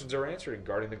these questions are answered in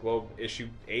Guarding the Globe issue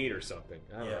 8 or something.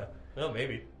 I don't know. Well,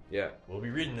 maybe. Yeah, we'll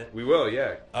be reading it. We will.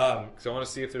 Yeah. Because I want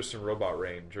to see if there's some robot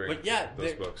rain during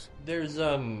those books. There's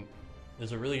a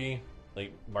really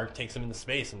like Mark takes him into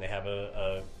space and they have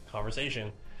a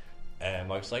conversation, and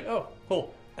Mark's like, "Oh,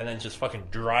 cool." And then just fucking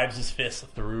drives his fist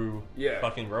through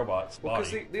fucking Robot's body.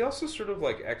 Because they also sort of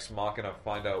like ex machina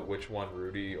find out which one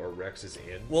Rudy or Rex is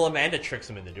in. Well, Amanda tricks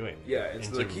him into doing it. Yeah, it's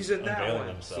like he's in that one.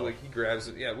 Himself. So like he grabs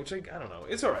it. Yeah, which I don't know.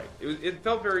 It's all right. It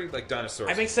felt very like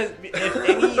dinosaurs. It makes sense.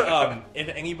 If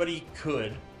anybody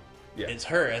could, it's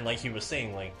her. And like he was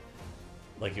saying, like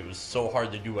it was so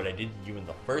hard to do what I did to you in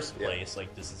the first place.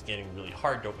 Like this is getting really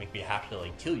hard. Don't make me have to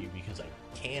like kill you because I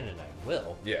can and I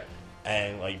will. Yeah.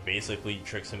 And like basically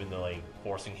tricks him into like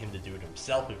forcing him to do it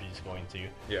himself if he's going to.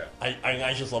 Yeah.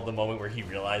 I just love the moment where he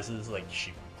realizes like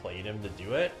she played him to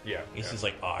do it. Yeah. He's just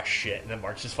like, oh shit, and then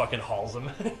Mark just fucking hauls him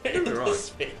into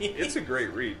space. It's a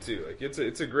great read too. Like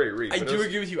it's a great read. I do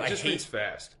agree with you. It just reads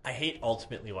fast. I hate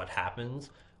ultimately what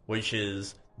happens, which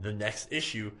is the next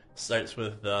issue starts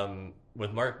with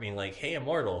Mark being like, "Hey,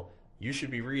 Immortal, you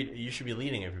should be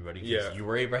leading everybody because you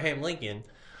were Abraham Lincoln."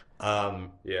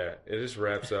 Yeah, it just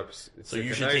wraps up. It's So like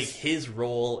you a should nice... take his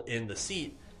role in the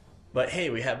seat. But hey,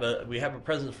 we have a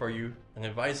present for you, an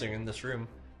advisor in this room,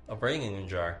 a brain in a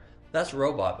jar. That's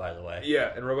Robot, by the way.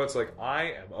 Yeah, and Robot's like,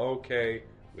 I am okay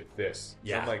with this.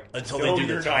 Yeah, I'm like, until no, they do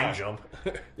the you're time not. jump.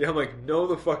 Yeah, I'm like, no,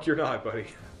 the fuck you're not, buddy.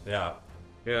 Yeah.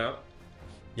 Yeah.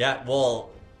 Yeah,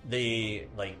 well,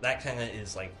 that kind of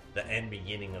is like the end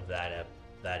beginning of that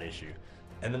issue.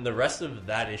 And then the rest of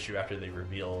that issue, after they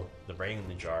reveal the brain in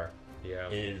the jar,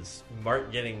 is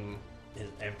Mark getting his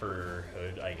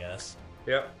emperorhood, I guess.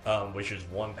 Yeah. Which is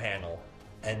one panel.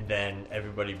 And then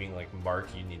everybody being like, Mark,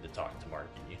 you need to talk to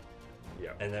Marky.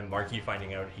 Yeah. And then Marky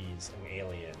finding out he's an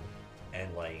alien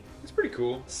and like it's pretty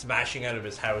cool. Smashing out of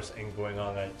his house and going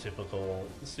on a typical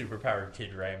superpowered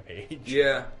kid rampage.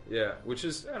 Yeah, yeah. Which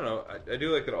is, I don't know, I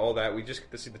do like that all that. We just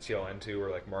get to see the TLN too,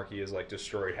 where like Marky is like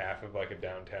destroyed half of like a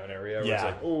downtown area. Where it's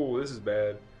like, oh, this is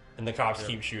bad. And the cops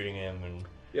keep shooting him, and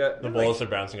the like, bullets are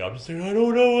bouncing up. He's like, I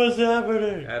don't know what's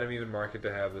happening. Adam even Mark it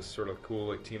to have this sort of cool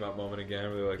like team up moment again,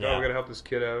 where they're like, yeah. oh, we gotta help this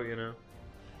kid out, you know?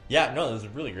 Yeah, no, this is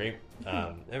really great. They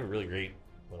have a really great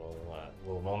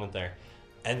little moment there,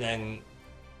 and then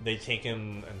they take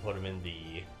him and put him in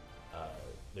the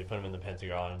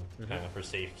Pentagon kind of for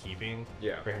safekeeping.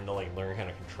 Yeah. For him to like learn how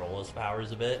to control his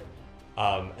powers a bit.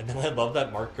 And then I love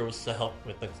that Mark goes to help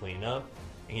with the cleanup,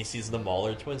 and he sees the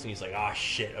Mauler twins, and he's like, "Ah,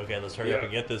 shit! Okay, let's hurry up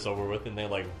and get this over with." And they're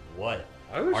like, "What?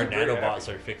 Our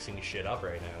nanobots are fixing shit up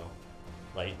right now.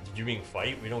 Like, did you mean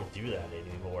fight? We don't do that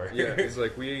anymore." Yeah, it's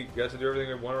like we got to do everything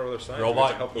we want our other science.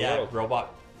 Robot, to help the world.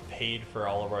 Robot paid for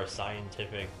all of our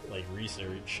scientific like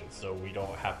research, so we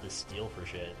don't have to steal for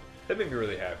shit. That made me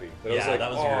really happy. That was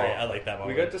great. I like that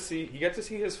moment. He got to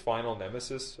see his final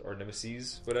nemesis or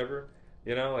nemesis, whatever.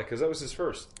 You know, like, because that was his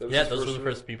first. Those were the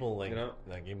first people, like,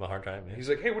 that gave him a hard time. Yeah. He's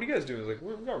like, hey, what are you guys doing? He's like,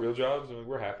 we've got real jobs and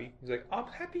we're happy. He's like, I'm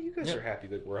happy you guys are happy.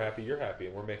 Like, we're happy you're happy,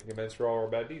 and we're making amends for all our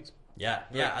bad deeds. Yeah,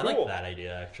 like, I like that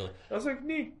idea, actually. I was like,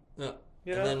 neat. Yeah.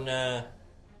 You know?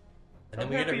 And then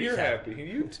we get a recap. You're happy.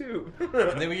 You too.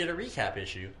 And then we get a recap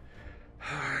issue.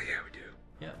 Yeah, we do.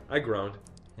 Yeah. I groaned.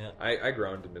 Yeah. I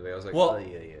groaned admittedly. I was like, well,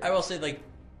 I will say, like,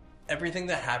 everything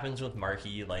that happens with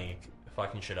Marky, like,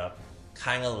 fucking shit up,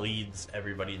 kind of leads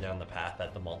everybody down the path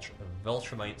that the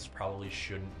Viltrumites probably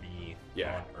shouldn't be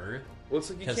on Earth. Well, it's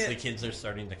like because the kids are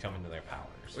starting to come into their powers.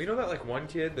 Well, you know that like one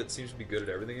kid that seems to be good at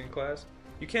everything in class?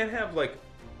 You can't have like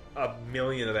a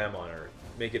million of them on Earth,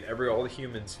 making all the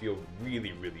humans feel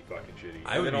really, really fucking shitty.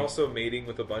 And then also mating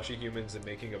with a bunch of humans and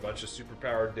making a bunch of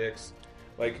superpowered dicks.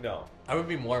 Like, no. I would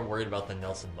be more worried about the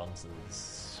Nelson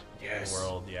Bunces of the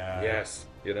world. Yeah. Yes.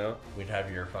 You know? We'd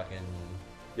have your fucking...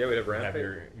 Yeah, we'd have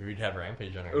Rampage. We'd have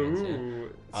Rampage on our hands.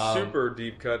 Ooh, super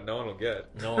deep cut. No one will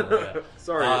get. No one will get.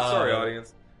 Sorry,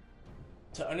 audience.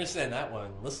 To understand that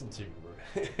one, listen to.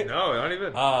 No, not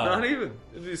even. Not even.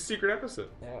 It's a secret episode.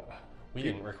 Yeah, we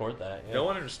didn't record that. Yeah. No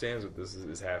one understands what this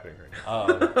is happening right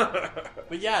now.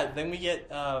 But yeah, then we get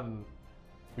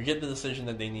the decision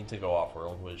that they need to go off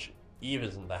world, which Eve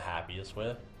isn't the happiest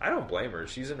with. I don't blame her.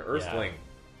 She's an Earthling.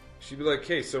 She'd be like,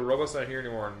 "Okay, so Robot's not here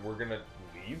anymore, and we're gonna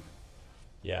leave."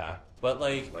 Yeah, but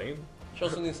like, lame. She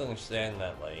also needs to understand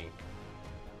that like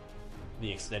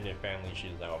the extended family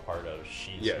she's now a part of,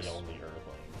 she's the only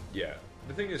Earthling. Yeah,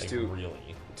 the thing is, like, too,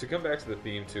 really, to come back to the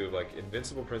theme too, like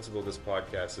Invincible Principle. This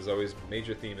podcast has always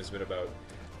major theme has been about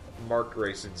Mark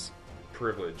Grayson's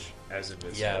privilege as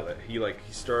Invincible. Yeah. That he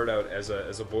started out as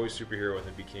a boy superhero and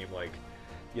then became like,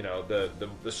 you know,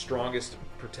 the strongest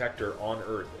protector on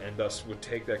Earth, and thus would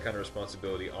take that kind of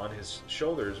responsibility on his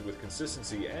shoulders with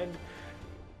consistency and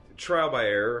trial by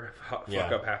error,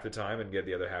 fuck up half the time and get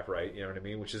the other half right, you know what I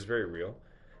mean? Which is very real.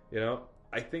 You know?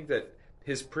 I think that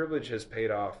his privilege has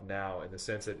paid off now in the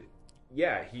sense that,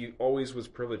 yeah, he always was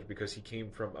privileged because he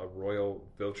came from a royal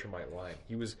Viltrumite line.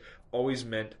 He was always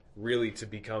meant really to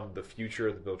become the future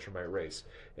of the Viltrumite race.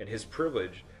 And his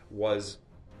privilege was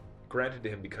granted to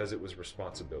him because it was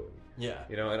responsibility. Yeah.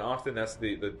 You know, and often that's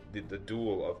the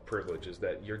dual of privilege, is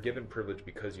that you're given privilege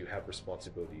because you have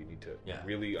responsibility you need to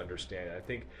really understand. And I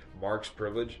think Mark's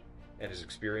privilege and his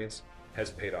experience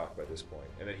has paid off by this point,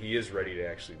 and that he is ready to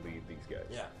actually lead these guys.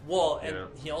 Yeah. Well, and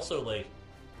he also, like,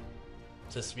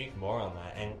 to speak more on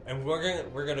that, and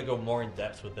we're gonna go more in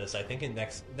depth with this. I think in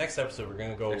next episode we're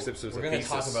gonna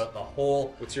talk about the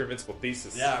whole. What's your Invincible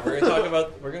thesis? Yeah, we're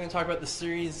gonna talk about the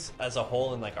series as a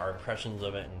whole and like our impressions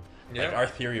of it and like our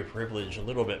theory of privilege a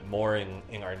little bit more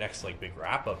in our next like big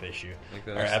wrap up issue,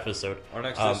 episode. Our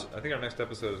next, I think our next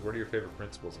episode is what are your favorite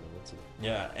principles in Invincible?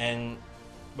 Yeah,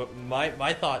 but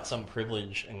my thoughts on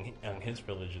privilege and his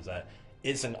privilege is that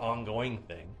it's an ongoing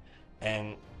thing,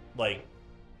 and like.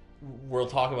 We'll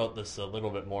talk about this a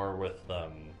little bit more with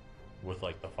with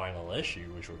like the final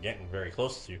issue, which we're getting very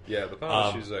close to. Yeah, the final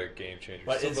issue is a game changer.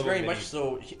 But it's very much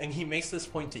so, and he makes this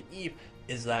point to Eve,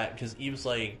 is that because Eve's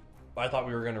like, I thought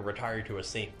we were going to retire to a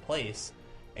safe place,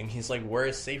 and he's like, where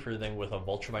is safer than with a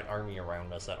Viltrumite army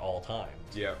around us at all times?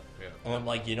 Yeah, yeah. And I'm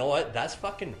like, you know what? That's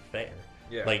fucking fair.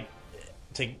 Yeah. Like,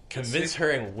 to convince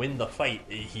her and win the fight,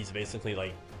 he's basically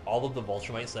like, all of the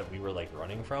Viltrumites that we were like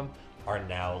running from are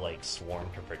now like sworn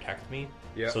to protect me.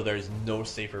 Yeah. So there's no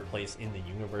safer place in the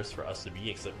universe for us to be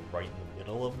except right in the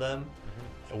middle of them,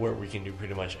 where we can do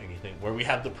pretty much anything, where we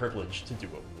have the privilege to do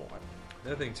what we want.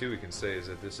 Another thing too we can say is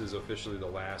that this is officially the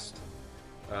last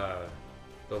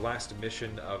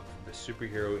mission of the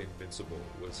superhero Invincible,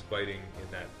 was fighting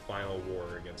in that final war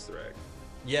against the Rag.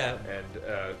 Yeah. And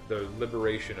the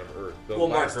liberation of Earth.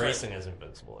 Mark Grayson is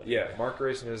Invincible. Yeah, Mark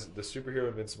Grayson is the superhero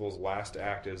Invincible's last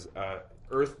act as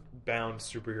Earth-bound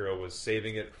superhero, was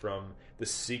saving it from the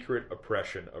secret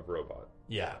oppression of Robot.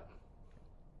 Yeah.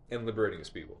 And liberating his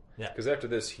people. Yeah. Because after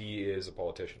this, he is a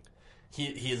politician.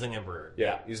 He is an emperor.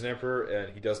 Yeah, he's an emperor,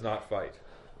 and he does not fight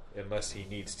unless he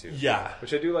needs to. Yeah.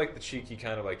 Which I do like the cheeky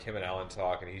kind of like him and Alan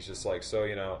talk, and he's just like, so,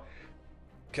 you know,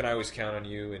 can I always count on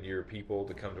you and your people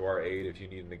to come to our aid if you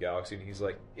need in the galaxy? And he's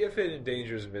like, if it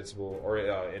endangers Invincible or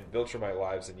in Viltrumite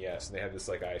lives, then yes. And they have this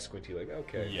like eye squinty, like,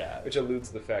 okay. Yeah. Which alludes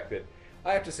to the fact that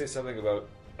I have to say something about,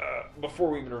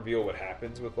 before we even reveal what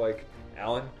happens with like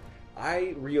Alan,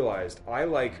 I realized I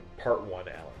like part 1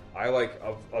 Alan. I like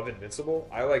of Invincible.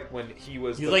 I like when he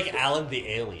was. You like Alan the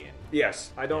alien.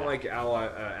 Yes, I don't like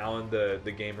Alan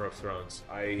the Gamer of Thrones.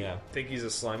 I think he's a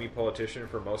slimy politician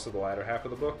for most of the latter half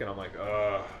of the book, and I'm like,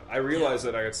 I realized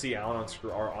that I could see Alan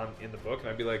on in the book, and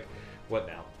I'd be like, what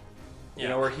now? You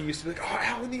know, where he used to be like, oh,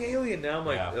 Alan the alien. Now I'm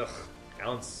like, ugh,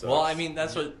 Alan sucks. Well, I mean,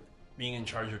 that's what being in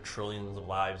charge of trillions of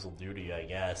lives will do to you, I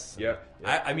guess. Yeah.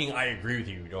 I mean, I agree with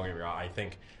you. Don't get me wrong. I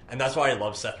think, and that's why I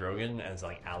love Seth Rogen as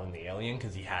like Alan the alien,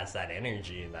 because he has that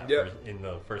energy in that in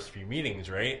the first few meetings,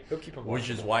 right? He'll keep him. Which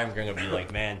is why I'm gonna be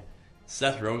like, man,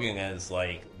 Seth Rogen as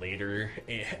like later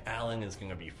Alan is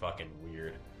gonna be fucking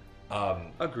weird.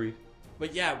 Agreed.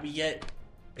 But yeah, we get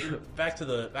back to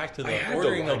the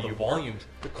ordering of the volumes.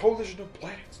 The coalition of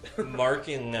planets.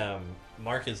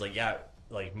 Mark is like,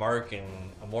 like Mark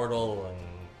and Immortal and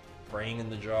Brain in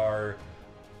the Jar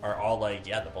are all like,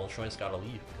 the Viltrumites gotta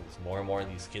leave because more and more of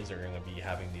these kids are going to be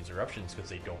having these eruptions because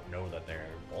they don't know that they're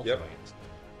Viltrumites.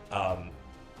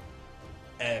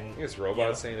 And it's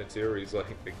Robot saying it too, where he's like,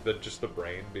 just the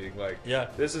Brain being like,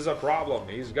 this is a problem,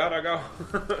 he's gotta go.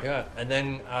 And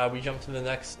then we jump to the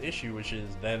next issue, which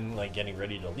is them like getting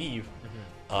ready to leave.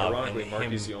 Ironically,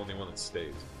 Marky's the only one that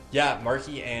stays. Yeah,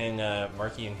 Marky and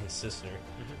his sister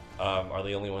are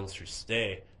the only ones who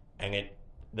stay, and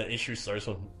the issue starts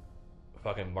with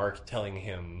fucking Mark telling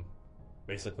him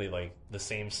basically like the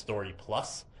same story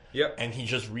plus. Yep. And he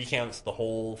just recounts the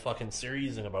whole fucking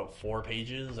series in about 4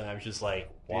 pages, and I was just like,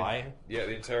 why? The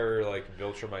entire like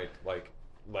Viltrumite like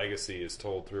legacy is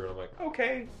told through, and I'm like,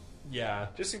 okay. Yeah.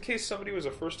 Just in case somebody was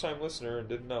a first-time listener and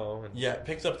didn't know. And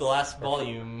picked up the last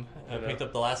volume, picked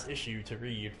up the last issue to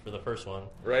read for the first one.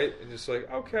 Right? And just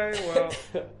like, okay, well.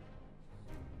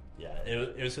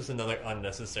 It was just another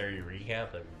unnecessary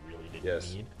recap that we really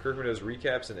didn't need. Kirkman does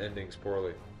recaps and endings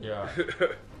poorly. Yeah.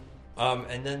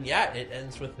 And then, it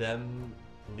ends with them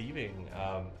leaving.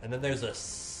 And then there's a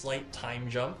slight time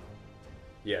jump.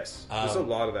 Yes. There's a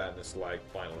lot of that in this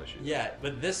final issue. Yeah,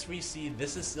 but this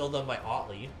is still done by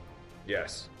Otley.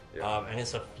 Yes. Yeah. And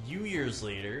it's a few years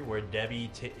later where Debbie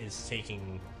is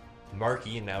taking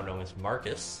Marky, now known as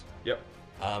Marcus. Yep.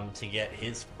 To get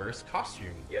his first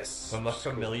costume. Yes. From a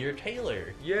familiar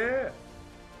tailor. Yeah.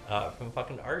 From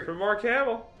fucking Art. From Mark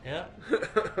Hamill. Yeah.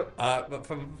 But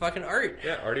from fucking Art.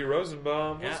 Yeah, Artie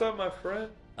Rosenbaum. What's up, my friend?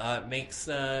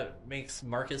 Makes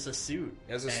Marcus a suit.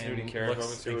 Has a snooty Karen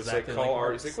moment too. It's like, call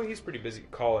Art. He's like, well, he's pretty busy.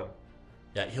 Call him.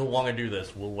 Yeah, he'll want to do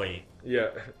this. We'll wait. Yeah.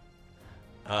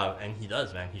 And he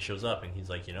does, man. He shows up and he's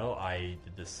like, I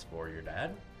did this for your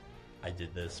dad. I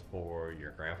did this for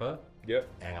your grandpa. Yep.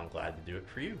 And I'm glad to do it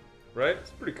for you. Right?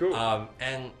 It's pretty cool.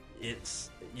 And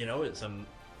it's, it's a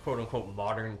quote-unquote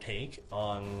modern take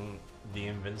on the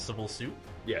Invincible suit.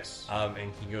 Yes.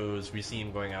 And we see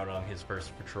him going out on his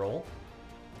first patrol,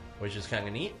 which is kind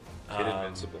of neat. Kid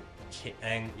Invincible.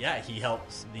 And he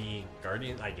helps the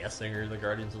Guardians. I guess they're the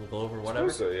Guardians of the Globe or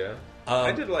whatever. So yeah.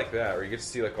 I did like that, where you get to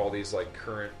see like all these like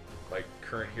current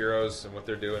heroes and what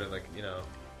they're doing, and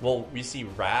Well, we see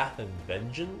Wrath and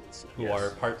Vengeance, who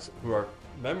are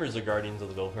members of Guardians of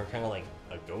the Globe, who are kind of like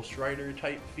a Ghost Rider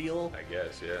type feel. I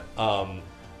guess, yeah.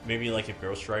 Maybe like if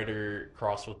Ghost Rider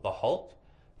crossed with the Hulk,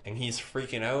 and he's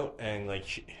freaking out, and like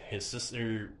his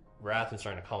sister Wrath is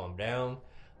trying to calm him down.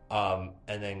 And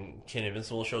then Kid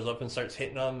Invincible shows up and starts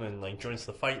hitting them and like joins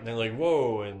the fight, and they're like,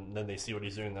 "Whoa!" And then they see what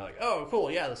he's doing. And they're like, "Oh, cool,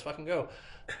 yeah, let's fucking go."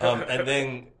 And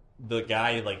then the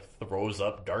guy like throws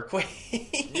up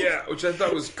Darkwave. Yeah, which I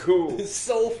thought was cool. It's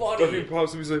so funny. But he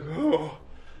pops up, he's like, "Oh,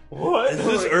 what? Is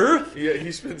this Earth?" Yeah,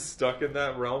 he's been stuck in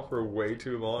that realm for way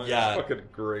too long. Yeah. It's fucking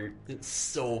great. It's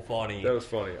so funny. That was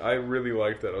funny. I really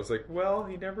liked that. I was like, well,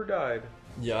 he never died.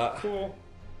 Yeah. Cool.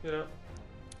 You know?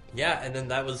 Yeah, and then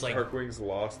that was like... Darkwing's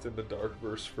lost in the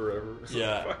Darkverse forever. So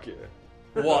yeah. Fuck yeah.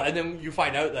 Well, and then you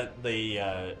find out that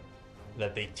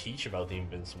they teach about the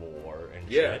Invincible War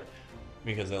and shit.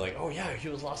 Because they're like, oh yeah, he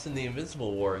was lost in the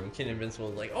Invincible War, and Kid Invincible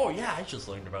was like, oh yeah, I just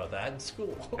learned about that in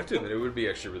school. I have to admit, it would be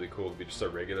actually really cool to be just a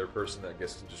regular person that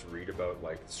gets to just read about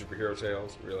like superhero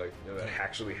tales, where like that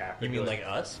actually happened. You mean like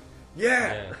us?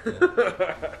 Yeah.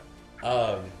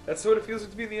 Yeah. That's what it feels like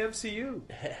to be in the MCU.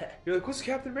 You're like, what's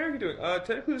Captain America doing?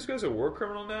 Technically, this guy's a war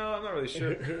criminal now. I'm not really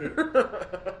sure.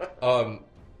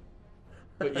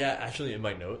 But yeah, actually, in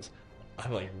my notes,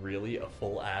 I'm like, really a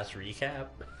full ass recap.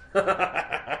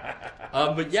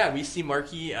 But yeah, we see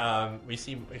Marky. We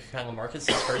see kind of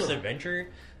Marcus's first adventure.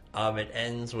 It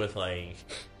ends with like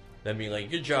them being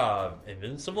like, "Good job,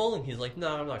 Invincible," and he's like,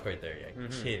 "No, I'm not quite there yet.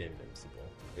 Kid Invincible."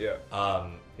 Yeah.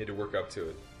 He had to work up to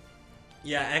it.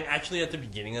 Yeah, and actually, at the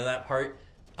beginning of that part,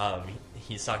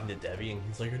 he's talking to Debbie, and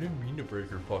he's like, "I didn't mean to break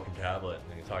your fucking tablet,"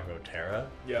 and he's talking about Tara.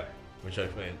 Yeah. Which I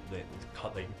think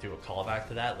they do a callback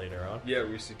to that later on. Yeah,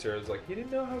 we see Tara's like, he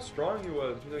didn't know how strong he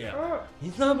was. He's like,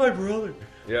 he's not my brother.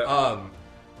 Yeah.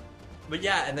 But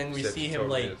yeah, and then we see him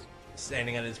totally like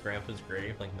standing at his grandpa's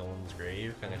grave, like Nolan's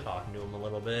grave, kind of talking to him a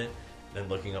little bit, then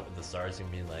looking up at the stars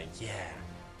and being like, "Yeah,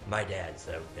 my dad's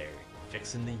out there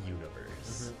fixing the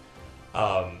universe."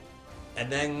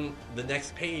 And then the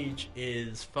next page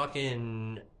is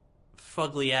fucking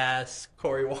fugly ass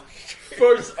Cory Walker.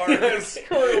 First artist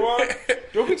Cory Walker.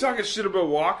 Don't be talking shit about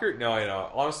Walker. No, you know,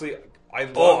 honestly, I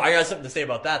got something to say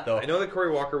about that though. I know that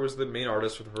Cory Walker was the main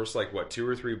artist for the first like 2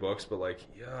 or 3 books, but like,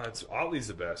 yeah, it's Otley's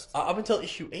the best. Up until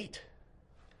issue 8.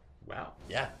 Wow.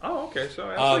 Yeah. Oh, okay. So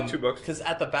that's like 2 books. Because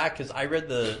at the back, because I read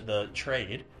the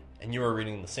trade, and you were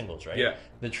reading the singles, right? Yeah.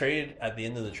 The trade, at the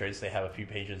end of the trades, they have a few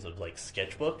pages of like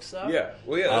sketchbook stuff. Yeah.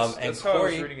 Well, yeah. That's how Cory,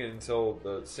 I was reading it until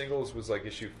the singles was like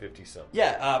issue 50-something.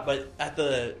 Yeah, but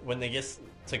when they get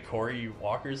to Cory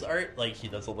Walker's art, like he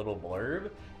does a little blurb,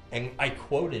 and I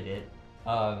quoted it.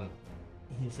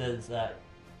 He says that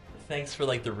thanks for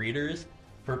like the readers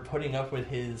for putting up with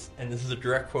his, and this is a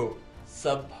direct quote,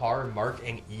 subpar Mark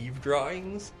and Eve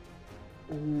drawings.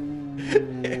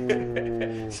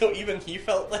 So even he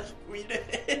felt like we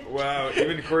did. Wow,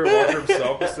 even Cory Walker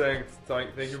himself was saying,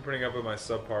 "Thank you for putting up with my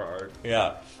subpar art."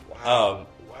 Yeah. Wow.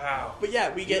 Wow. But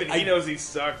yeah, we get. Even he knows he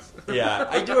sucks. Yeah,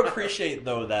 I do appreciate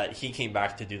though that he came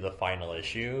back to do the final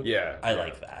issue. Yeah, I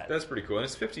like that. That's pretty cool, and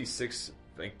it's 56,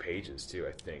 I think, pages too.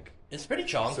 I think it's pretty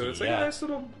chunky. So it's like a nice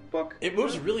little book. It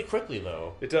moves really quickly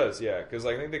though. It does, yeah. Because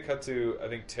I think they cut to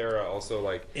Tara also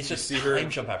like it's just see time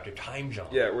jump after time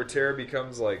jump. Yeah, where Tara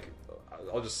becomes like.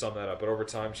 I'll just sum that up. But over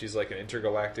time, she's like an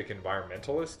intergalactic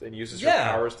environmentalist and uses her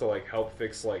powers to like help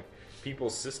fix like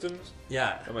people's systems.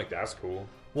 Yeah, I'm like, that's cool.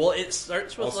 Well, it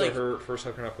starts with also like her first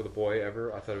hooking up with a boy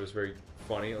ever. I thought it was very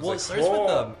funny. Well, it starts with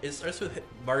them. It starts with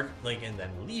Mark like and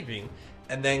then leaving,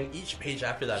 and then each page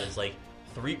after that is like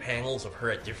 3 panels of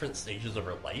her at different stages of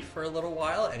her life for a little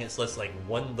while, and it's just like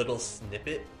one little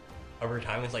snippet of her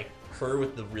time. It's like her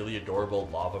with the really adorable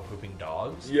lava pooping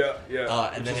dogs. Yeah,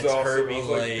 yeah. And then it's awesome. Her being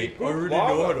like, I already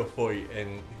know how to fight,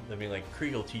 and then being like,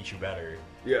 Krieg will teach you better.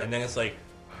 Yeah. And then it's like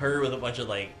her with a bunch of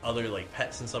like other like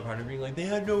pets and stuff around her being like, they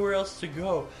had nowhere else to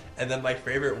go. And then my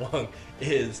favorite one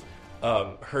is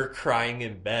her crying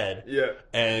in bed. Yeah.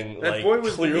 And that like boy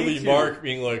was clearly Mark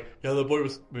being like, yeah, the boy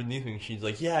was beneath me. And she's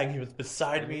like, yeah, and he was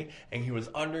beside me, and he was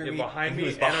under me, behind me, he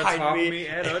was and on top of me,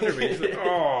 and under me. He's like,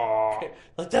 oh,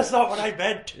 like that's not what I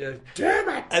meant. Yeah, damn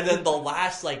it. And then the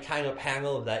last like kind of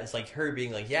panel of that is like her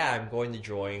being like, yeah, I'm going to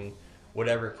join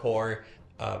whatever corps.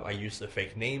 I used a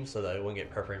fake name so that I wouldn't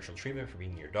get preferential treatment for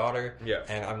being your daughter. Yeah.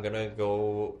 And I'm gonna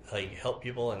go like help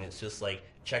people, and it's just like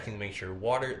checking to make sure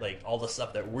water, like all the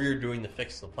stuff that we're doing to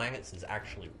fix the planets is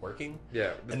actually working.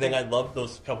 Yeah. And then I love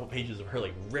those couple pages of her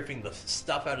like ripping the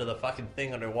stuff out of the fucking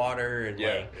thing underwater and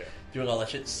doing all that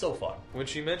shit. It's so fun. When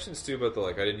she mentions too about the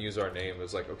like, I didn't use our name, it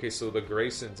was like, okay, so the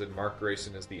Graysons and Mark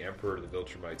Grayson as the Emperor of the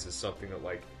Viltrumites is something that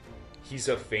like he's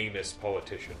a famous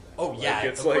politician. Oh yeah, like,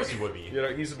 it's of like, course he would be. You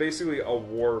know, he's basically a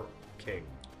war king.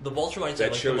 The Viltrumites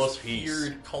are like the most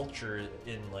feared culture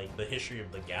in like the history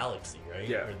of the galaxy, right?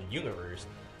 Yeah. Or the universe.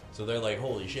 So they're like,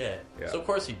 holy shit. Yeah. So of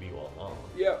course he'd be well known.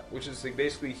 Yeah, which is like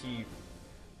basically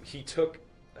he took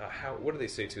what do they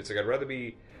say too? It's like I'd rather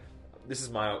be. This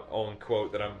is my own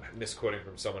quote that I'm misquoting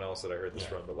from someone else that I heard this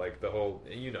from, but like the whole,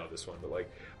 you know this one, but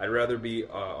like I'd rather be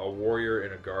a warrior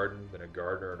in a garden than a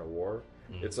gardener in a war.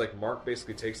 It's like Mark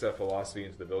basically takes that philosophy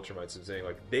into the Viltrumites and saying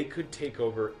like they could take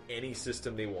over any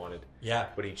system they wanted,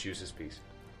 but he chooses peace.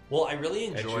 Well, I really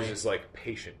enjoy. And chooses like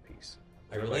patient peace.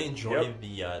 I really enjoyed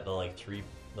the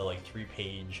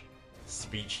 3-page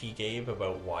speech he gave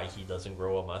about why he doesn't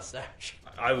grow a mustache.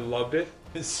 I loved it.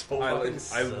 It's so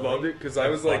I loved it because I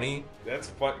was funny. Like, that's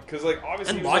fun because like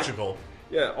obviously and logical.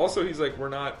 Like, also he's like we're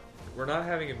not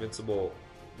having Invincible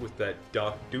with that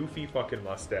doofy fucking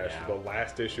mustache for the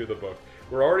last issue of the book.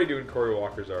 We're already doing Cory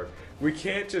Walker's art. We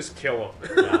can't just kill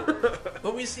him.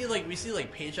 But we see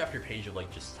page after page of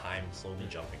like just time slowly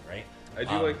jumping, right? I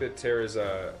do like that Tara's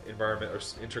environment or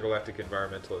intergalactic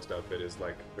environmentalist outfit is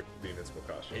like the Invincible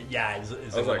costume. Yeah,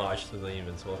 it's a homage to the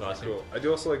Invincible costume. Cool. I do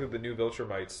also like that the new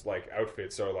Viltrumites like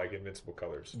outfits are like Invincible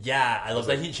colors. Yeah, I love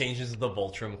that he changes the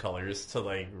Voltrum colors to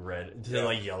like red, to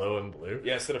like yellow and blue.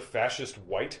 Yeah, instead of fascist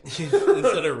white,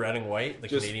 instead of red and white, the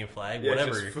Canadian flag.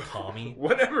 Whatever, Tommy.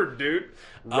 Whatever, dude.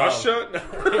 Russia.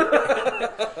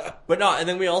 But no, and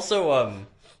then we also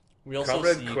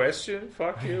Comrade question,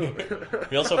 fuck you.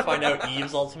 We also find out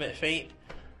Eve's ultimate fate,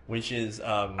 which is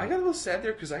I got a little sad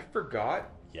there because I forgot.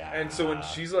 Yeah. And so when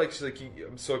she's like, so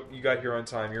you got here on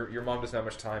time. Your mom doesn't have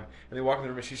much time, and they walk in the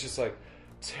room and she's just like,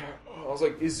 I was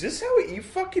like, is this how Eve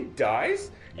fucking dies?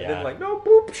 And then like, no,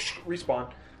 boop, respawn.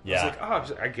 Yeah. I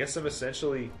was like, I guess I'm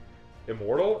essentially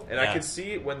immortal, and I can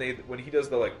see it when he does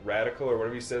the like radical or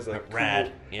whatever he says, like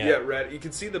rad. Yeah, rad. You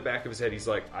can see in the back of his head. He's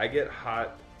like, I get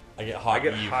hot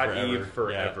Eve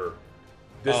forever.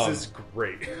 This is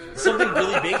great. Something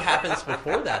really big happens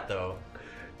before that, though.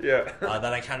 Yeah.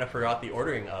 That I kind of forgot the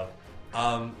ordering of.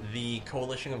 The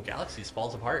Coalition of Galaxies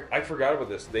falls apart. I forgot about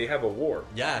this. They have a war.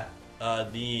 Yeah.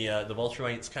 The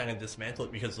Viltrumites kind of dismantle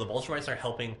it because the Viltrumites are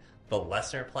helping the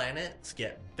lesser planets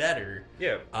get better.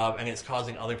 Yeah. And it's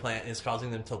causing other planets. It's causing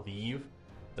them to leave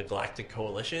the Galactic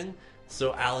Coalition.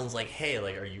 So Alan's like, "Hey,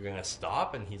 like, are you gonna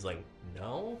stop?" And he's like,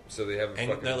 "No." So they have a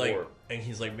fucking war. Like, and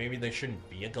he's like, "Maybe there shouldn't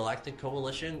be a Galactic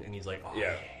Coalition." And he's like, "Oh,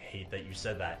 I hate that you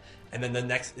said that." And then the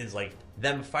next is like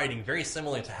them fighting, very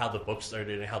similar to how the book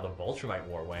started and how the Viltrumite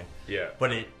War went. Yeah.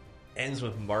 But it ends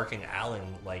with Mark and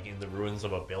Alan like in the ruins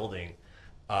of a building,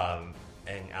 and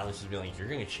Alan's just being like, "You're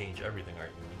gonna change everything,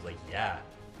 aren't you?" And he's like, "Yeah,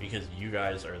 because you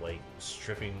guys are like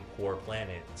stripping poor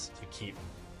planets to keep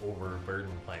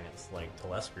overburdened planets like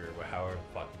Telespia or however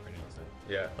the fuck you pronounce it.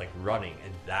 Yeah. Like running,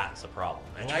 and that's a problem.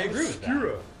 And I agree with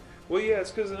that. Well, yeah, it's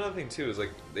because another thing too is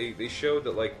like they showed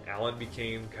that like Alan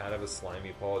became kind of a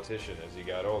slimy politician as he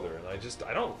got older, and I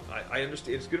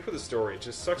understand it's good for the story. It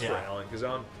just sucks for Alan because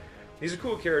Alan, he's a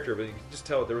cool character, but you can just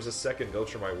tell there was a second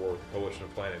Viltrumite war with the Coalition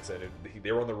of Planets, and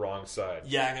they were on the wrong side.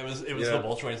 Yeah, and it was the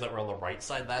Viltrumites that were on the right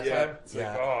side that time. It's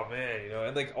like, oh man,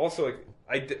 and like also like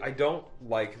I don't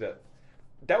like that.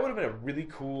 That would have been a really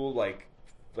cool like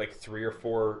 3 or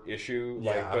 4 issue,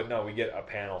 but no, we get a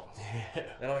panel. And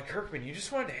I'm like, Kirkman, you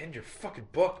just wanted to end your fucking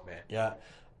book, man. Yeah.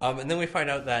 And then we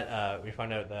find out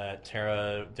that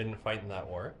Tara didn't fight in that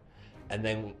war, and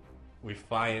then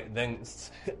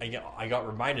I got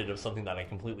reminded of something that I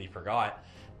completely forgot,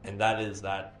 and that is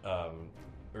that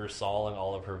Ursal and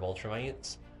all of her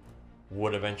Viltrumites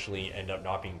would eventually end up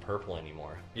not being purple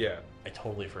anymore. Yeah. I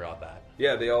totally forgot that.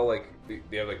 Yeah, they all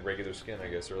they have like regular skin, I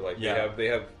guess, or like they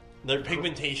have their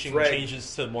pigmentation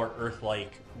changes to more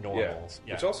Earth-like normals.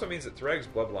 Yeah. Which also means that Thrag's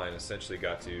bloodline essentially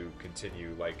got to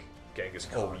continue like Genghis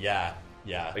Khan. Oh yeah.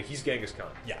 Like he's Genghis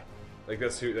Khan. Yeah. Like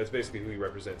that's basically who he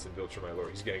represents in Viltrumite lore.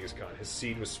 He's Genghis Khan. His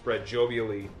seed was spread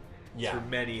jovially through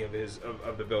many of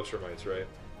the Viltrumites, right?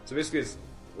 So basically,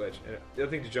 and the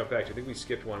other thing to jump back to, I think we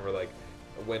skipped one where like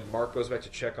when Mark goes back to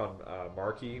check on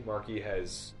Marky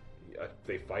has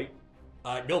they fight.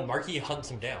 No, Marky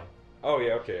hunts him down. Oh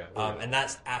yeah, okay. And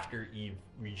that's after Eve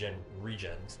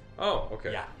regens. Oh,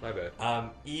 okay. Yeah, my bad.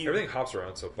 Eve, everything hops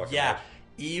around so fucking much.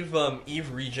 Eve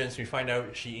regens. We find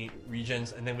out she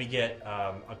regens, and then we get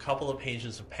a couple of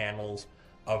pages of panels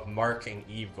of Mark and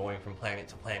Eve going from planet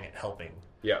to planet helping.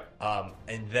 Yeah.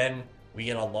 And then we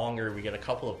get a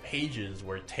couple of pages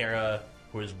where Tara,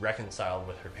 who is reconciled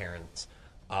with her parents,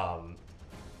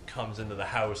 comes into the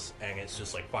house and it's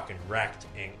just like fucking wrecked,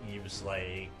 and Eve's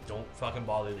like, "Don't fucking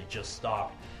bother, they just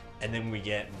stopped." And then we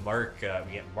get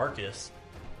Marcus,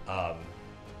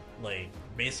 like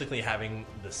basically having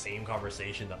the same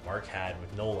conversation that Mark had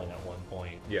with Nolan at one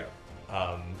point. Yeah.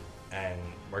 And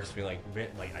Marcus being like,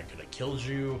 "I could have killed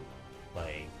you.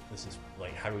 Like, this is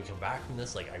like, how do we come back from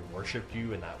this? Like, I worshipped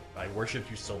you, and that I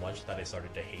worshipped you so much that I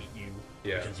started to hate you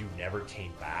because you never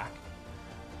came back."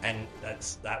 And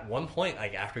that's at one point,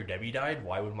 like after Debbie died,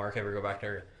 why would Mark ever go back to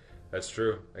Earth? That's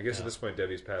true. I guess at this point,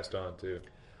 Debbie's passed on too.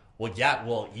 Well, yeah.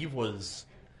 Well,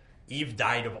 Eve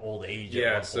died of old age. Yeah,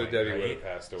 at one so point, Debbie right? would have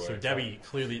passed away. So Debbie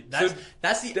clearly. Debbie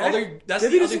That's the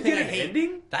other thing I hate.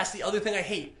 Ending? That's the other thing I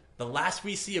hate. The last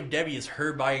we see of Debbie is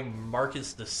her buying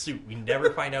Marcus the suit. We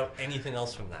never find out anything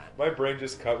else from that. My brain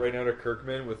just cut right now to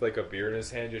Kirkman with like a beer in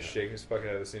his hand, just shaking his fucking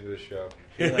head listening to the show.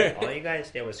 Like, all you guys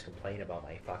did was complain about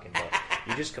my fucking book.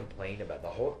 You just complained about the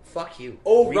whole. Fuck you.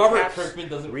 Oh, Robert Kirkman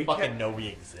doesn't fucking know we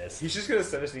exist. He's just gonna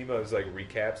send us an email that's like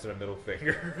recaps and a middle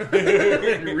finger.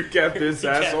 Recap this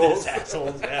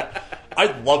assholes. Yeah.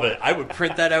 I'd love it. I would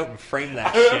print that out and frame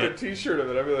that I would have shit. a T-shirt of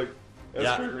it. I'd be like, "That's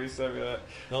Yeah. Kirkman. He sent me that."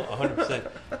 No,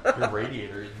 100%. Your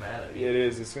radiator is mad at me. It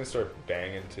is. It's gonna start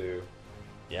banging too.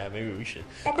 Yeah, maybe we should.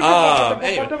 Anyway.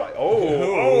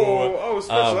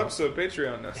 Special Um, episode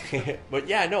Patreon now. But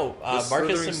yeah, no. The Marcus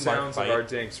slithering and Mark sounds of fight. our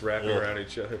dinks wrapping around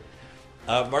each other.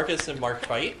 Marcus and Mark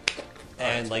fight,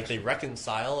 and like they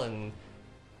reconcile, and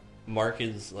Mark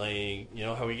is like, you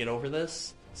know how we get over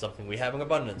this? Something we have an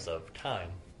abundance of, time.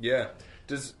 Yeah.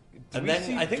 Do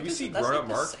we see grown up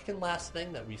Mark? The second last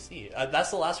thing that we see.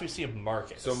 That's the last we see of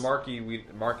Marcus. So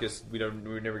Marcus,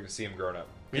 we're never gonna see him grown up.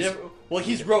 Well,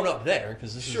 he's grown up there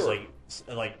because this is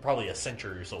like probably a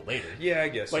century or so later. Yeah, I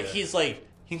guess. But he's like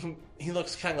he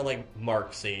looks kind of like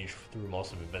Mark's age through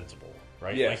most of Invincible,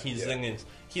 right? Yeah, like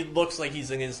he looks like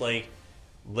he's in his like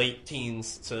late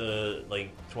teens to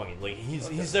like 20. Like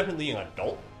he's definitely an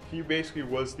adult. He basically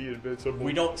was the Invincible.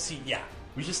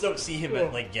 We just don't see him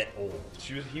like get old.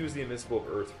 He was the Invincible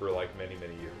of Earth for like many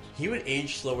years. He would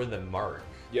age slower than Mark.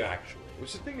 Yeah, actually.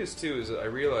 Which the thing is too is that I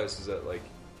realized is that like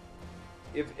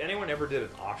if anyone ever did an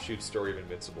offshoot story of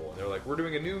Invincible and they're like, we're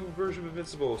doing a new version of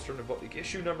Invincible starting to like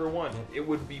issue number 1, it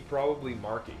would be probably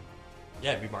Marky.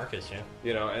 Yeah, it'd be Marcus. Yeah.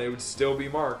 You know, and it would still be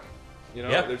Mark. You know,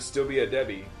 there'd still be a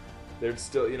Debbie. There'd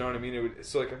still, you know what I mean? It would,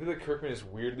 so like I feel like Kirkman is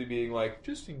weirdly being like,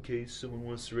 just in case someone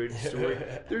wants to write a story,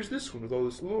 there's this one with all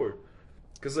this lore.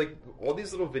 Because like all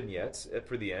these little vignettes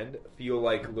for the end feel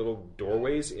like little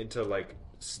doorways into like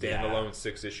standalone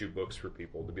 6-issue books for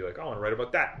people to be like, oh, I want to write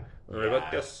about that. I want to write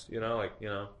about this. You know, like, you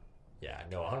know. Yeah,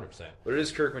 no, 100%. But it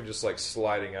is Kirkman just like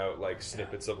sliding out like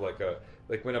snippets of like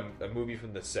when a movie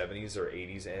from the 70s or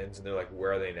 80s ends and they're like,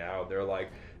 where are they now? They're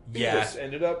like, this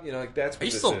ended up, you know, like that's what I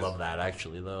this still is. love that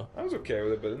actually though. I was okay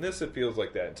with it, but in this it feels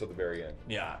like that until the very end.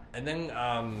 Yeah, and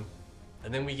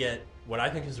then we get what I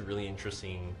think is a really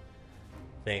interesting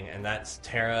thing, and that's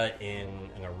Tara in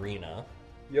an arena.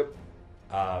 Yep.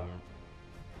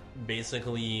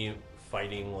 Basically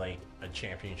fighting like a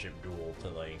championship duel to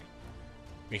like,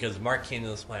 because Mark came to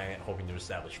this planet hoping to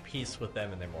establish peace with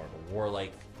them, and they're more of a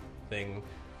warlike thing,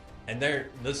 and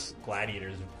this gladiator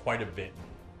is quite a bit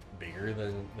bigger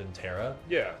than Tara.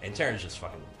 Yeah. And Tara's just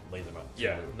fucking lays them out.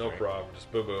 Yeah, no problem.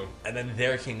 Just boom boom. And then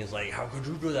their king is like, how could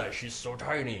you do that? She's so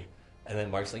tiny. And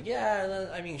then Mark's like, yeah,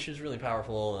 I mean, she's really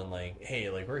powerful, and like, hey,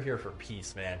 like, we're here for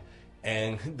peace, man.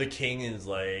 And the king is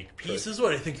like, peace is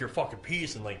what I think you're fucking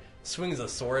peace, and like swings a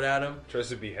sword at him. Tries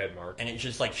to behead Mark. And it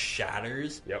just like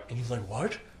shatters. Yep. And he's like,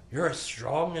 what? You're as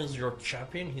strong as your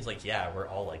champion? He's like, yeah, we're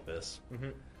all like this. Mm-hmm.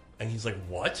 And he's like,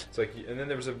 what? It's like, and then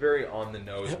there was a very on the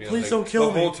nose. Please don't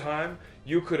kill me. The whole time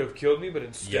you could have killed me, but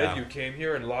instead you came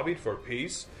here and lobbied for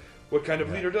peace. What kind of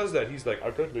leader does that? He's like,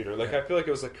 a good leader. Like, I feel like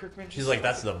it was like Kirkman. She's like,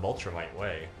 that's the Multramite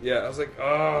way. Yeah, I was like,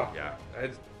 oh, yeah.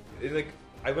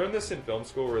 I learned this in film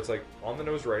school where it's like on the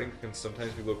nose writing can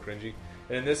sometimes be a little cringy.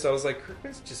 And in this, I was like,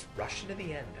 Kirkman's just rushing to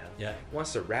the end now. Yeah, he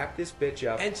wants to wrap this bitch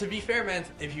up. And to be fair, man,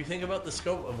 if you think about the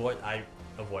scope of what I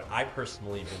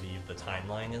personally believe the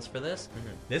timeline is for this,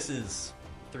 this is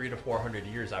 300 to 400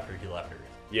 years after he left Earth.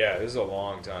 Yeah, this is a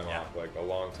long time off, like a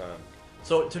long time.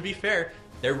 So to be fair,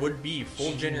 there would be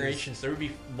full generations. There would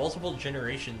be multiple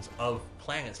generations of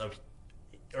planets, of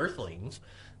Earthlings,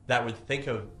 that would think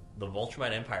of the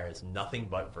Viltrumite Empire as nothing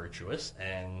but virtuous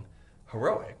and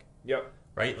heroic. Yep.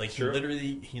 Right? Like he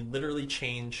literally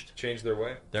changed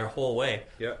their whole way.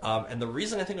 Yeah. And the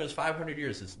reason I think it was 500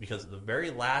 years is because the very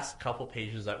last couple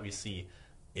pages that we see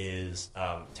is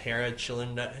Tara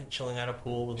chilling at a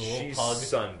pool with a little pug.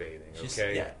 She's sunbathing,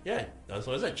 okay? Yeah, that's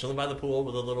what I said. Chilling by the pool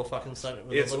with a little fucking awesome.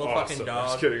 fucking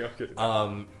dog. I'm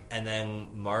kidding. And then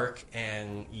Mark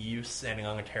and Eve standing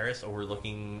on a terrace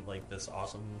overlooking like this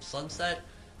awesome sunset,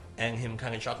 and him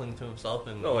kind of chuckling to himself.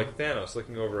 And like Thanos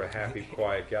looking over a happy,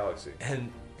 quiet galaxy.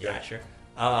 And sure.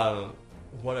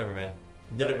 Whatever, man.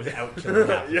 Did it without killing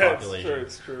half the population.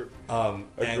 It's true. A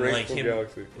and like him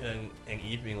galaxy. And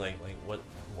Eve being like what?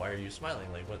 Why are you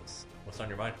smiling? Like what's on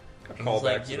your mind? A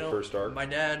callback to the first arc. My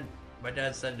dad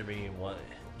said to me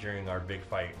during our big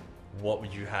fight, what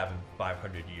would you have in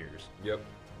 500 years? Yep.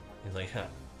 He's like, huh.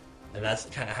 And that's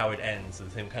kind of how it ends,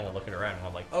 is him kind of looking around, and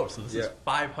I'm like, oh, so this is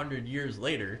 500 years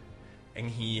later, and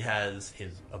he has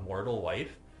his immortal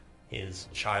wife, his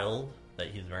child that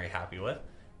he's very happy with,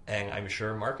 and I'm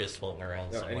sure Marcus floating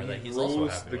around somewhere that he's also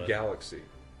happy with. The galaxy.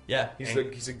 Yeah.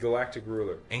 He's a galactic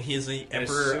ruler. And he's the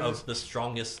emperor of the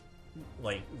strongest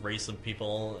race of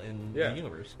people in the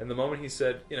universe. And the moment he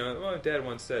said, Dad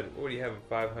once said, what do you have in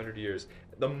 500 years?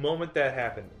 The moment that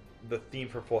happened, the theme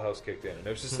for Full House kicked in. And it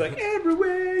was just like,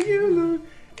 everywhere you look,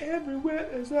 everywhere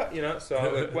is that. So I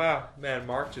was like, wow, man,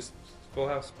 Mark just Full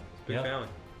House, big family.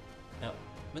 Yeah.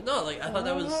 But no, I thought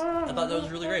that was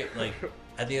really great.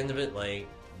 At the end of it,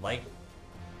 like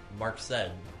Mark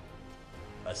said,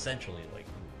 essentially,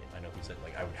 I know he said,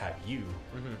 I would have you,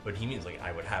 but he means,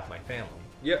 I would have my family.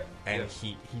 Yep. And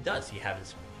he does. He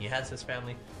has his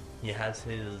family. He has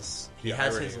his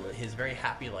very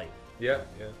happy life. Yeah,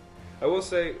 yeah. I will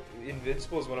say,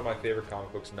 Invincible is one of my favorite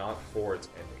comic books, not for its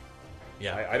ending.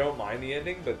 Yeah. I don't mind the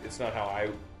ending, but it's not how I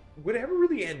would ever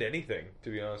really end anything,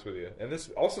 to be honest with you. And this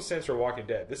also stands for Walking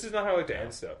Dead. This is not how I like to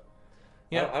end stuff.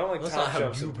 Yeah, I don't like time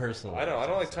jumps. You personally, I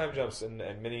don't like time jumps and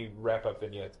mini wrap up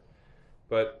vignettes.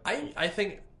 But I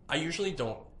think I usually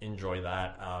don't enjoy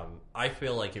that. I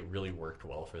feel like it really worked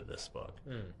well for this book.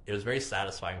 It was very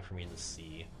satisfying for me to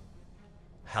see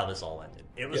how this all ended.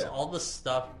 It was all the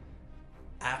stuff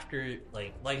after,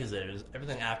 like I said, it was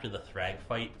everything after the Thrag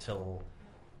fight till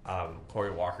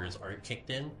Cory Walker's art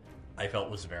kicked in. I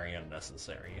felt was very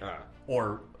unnecessary,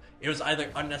 or it was either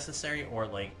unnecessary or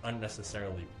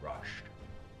unnecessarily rushed.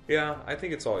 Yeah, I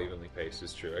think it's all evenly paced.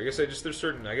 It's true. I guess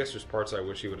there's parts I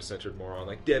wish he would have centered more on,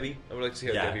 like Debbie. I would like to see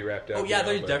how Debbie wrapped up. Oh yeah,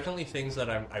 there's definitely things that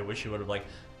I wish he would have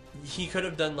He could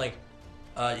have done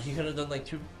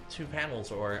two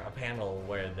panels or a panel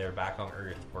where they're back on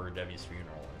Earth for Debbie's funeral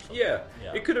or something. Yeah,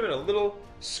 it could have been a little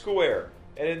square,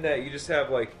 and in that you just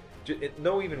have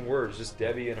no even words, just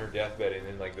Debbie in her deathbed and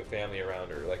then the family around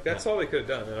her. That's all they could have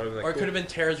done. And I was or it could have been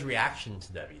Tara's reaction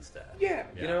to Debbie's death. Yeah,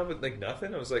 but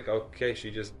nothing. I was like, okay,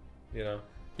 she just,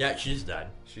 Yeah, she's dead.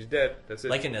 She's dead. That's it.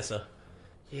 Like Anissa.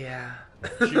 Yeah.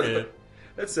 She did.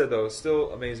 That said, though,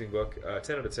 still amazing book.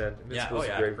 10 out of 10. Invincible's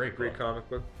a great comic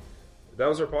book. That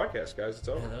was our podcast, guys. It's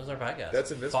over. Yeah, that was our podcast. That's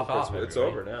Invincible. Fuck off, it's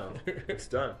over now. It's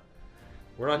done.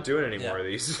 We're not doing any more of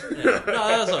these. No,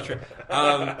 that's not true.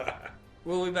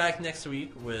 We'll be back next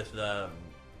week with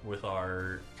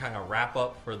our kind of wrap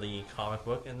up for the comic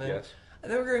book, and then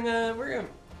we're gonna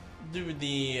do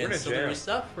the ancillary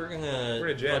stuff. We're gonna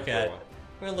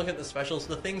look at the specials,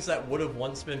 the things that would have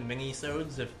once been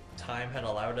mini-sodes if time had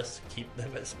allowed us to keep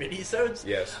them as mini-sodes.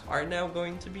 Yes, are now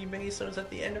going to be mini-sodes at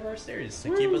the end of our series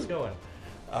to keep us going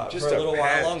just for a little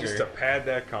while longer. Just to pad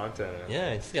that content out.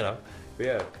 Yeah, it's But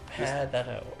yeah, pad that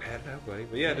out. Pad it out, buddy.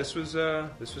 But yeah, this was the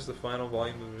final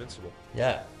volume of Invincible.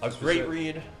 Yeah, a great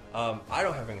read. I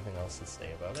don't have anything else to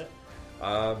say about it.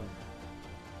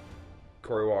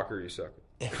 Cory Walker, you suck.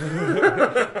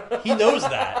 He knows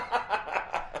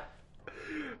that.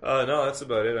 No, that's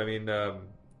about it. I mean,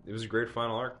 it was a great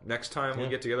final arc. Next time we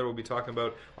get together, we'll be talking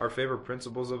about our favorite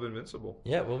principles of Invincible.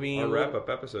 Yeah, we'll be our wrap-up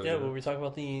episode. Yeah, we'll be talking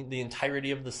about the entirety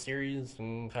of the series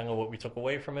and kind of what we took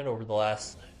away from it over the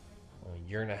last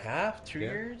year and a half, 2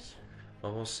 years.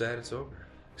 Almost sad it's over.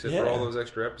 Except for all those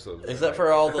extra episodes. Except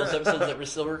for all those episodes that we're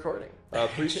still recording.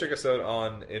 Please check us out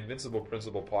on Invincible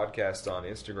Principle Podcast on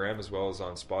Instagram, as well as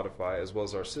on Spotify, as well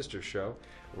as our sister show,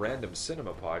 Random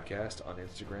Cinema Podcast, on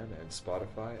Instagram and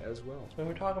Spotify as well. So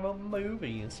we're talking about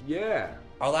movies. Yeah.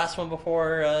 Our last one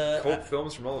before... cult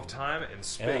films from all of time and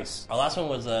space. Yeah. Our last one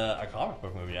was a comic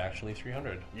book movie, actually,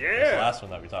 300. Yeah. That's the last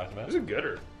one that we talked about. It was a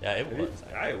gooder. Yeah, it was.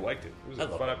 I liked it. It was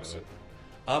a fun episode.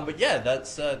 But yeah,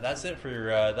 that's it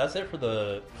for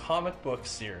the comic book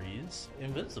series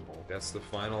Invincible. That's the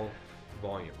final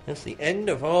volume. That's the end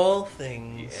of all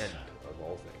things. The end of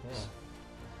all things.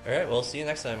 Yeah. All right, we'll see you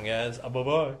next time, guys. Bye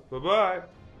bye. Bye bye.